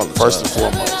 All the First and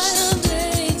foremost.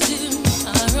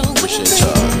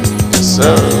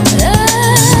 sir.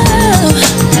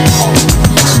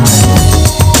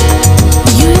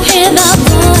 You hear the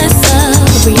voice of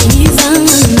reason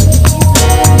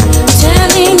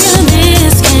telling you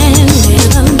this can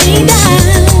never be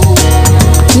done.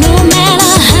 No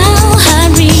matter how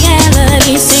hard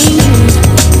reality seems,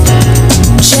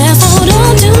 just hold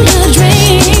on to your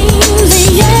dreams,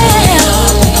 yeah.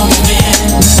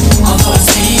 Although it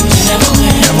seems you never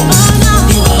win,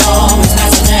 you will always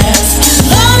have to dance. As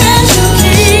long as you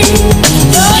keep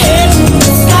your head to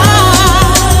the sky,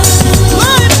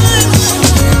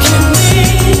 can we?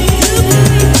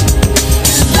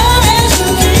 As long as you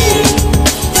keep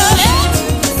your head to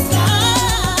the sky.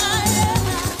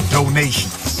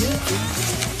 Donations.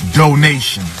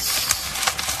 Donations.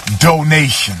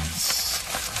 Donations.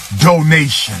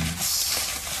 Donations.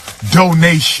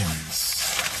 Donations.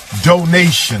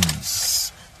 Donations.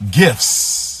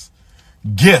 Gifts.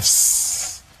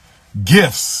 Gifts.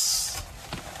 Gifts.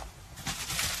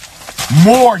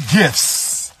 More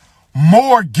gifts.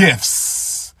 More gifts.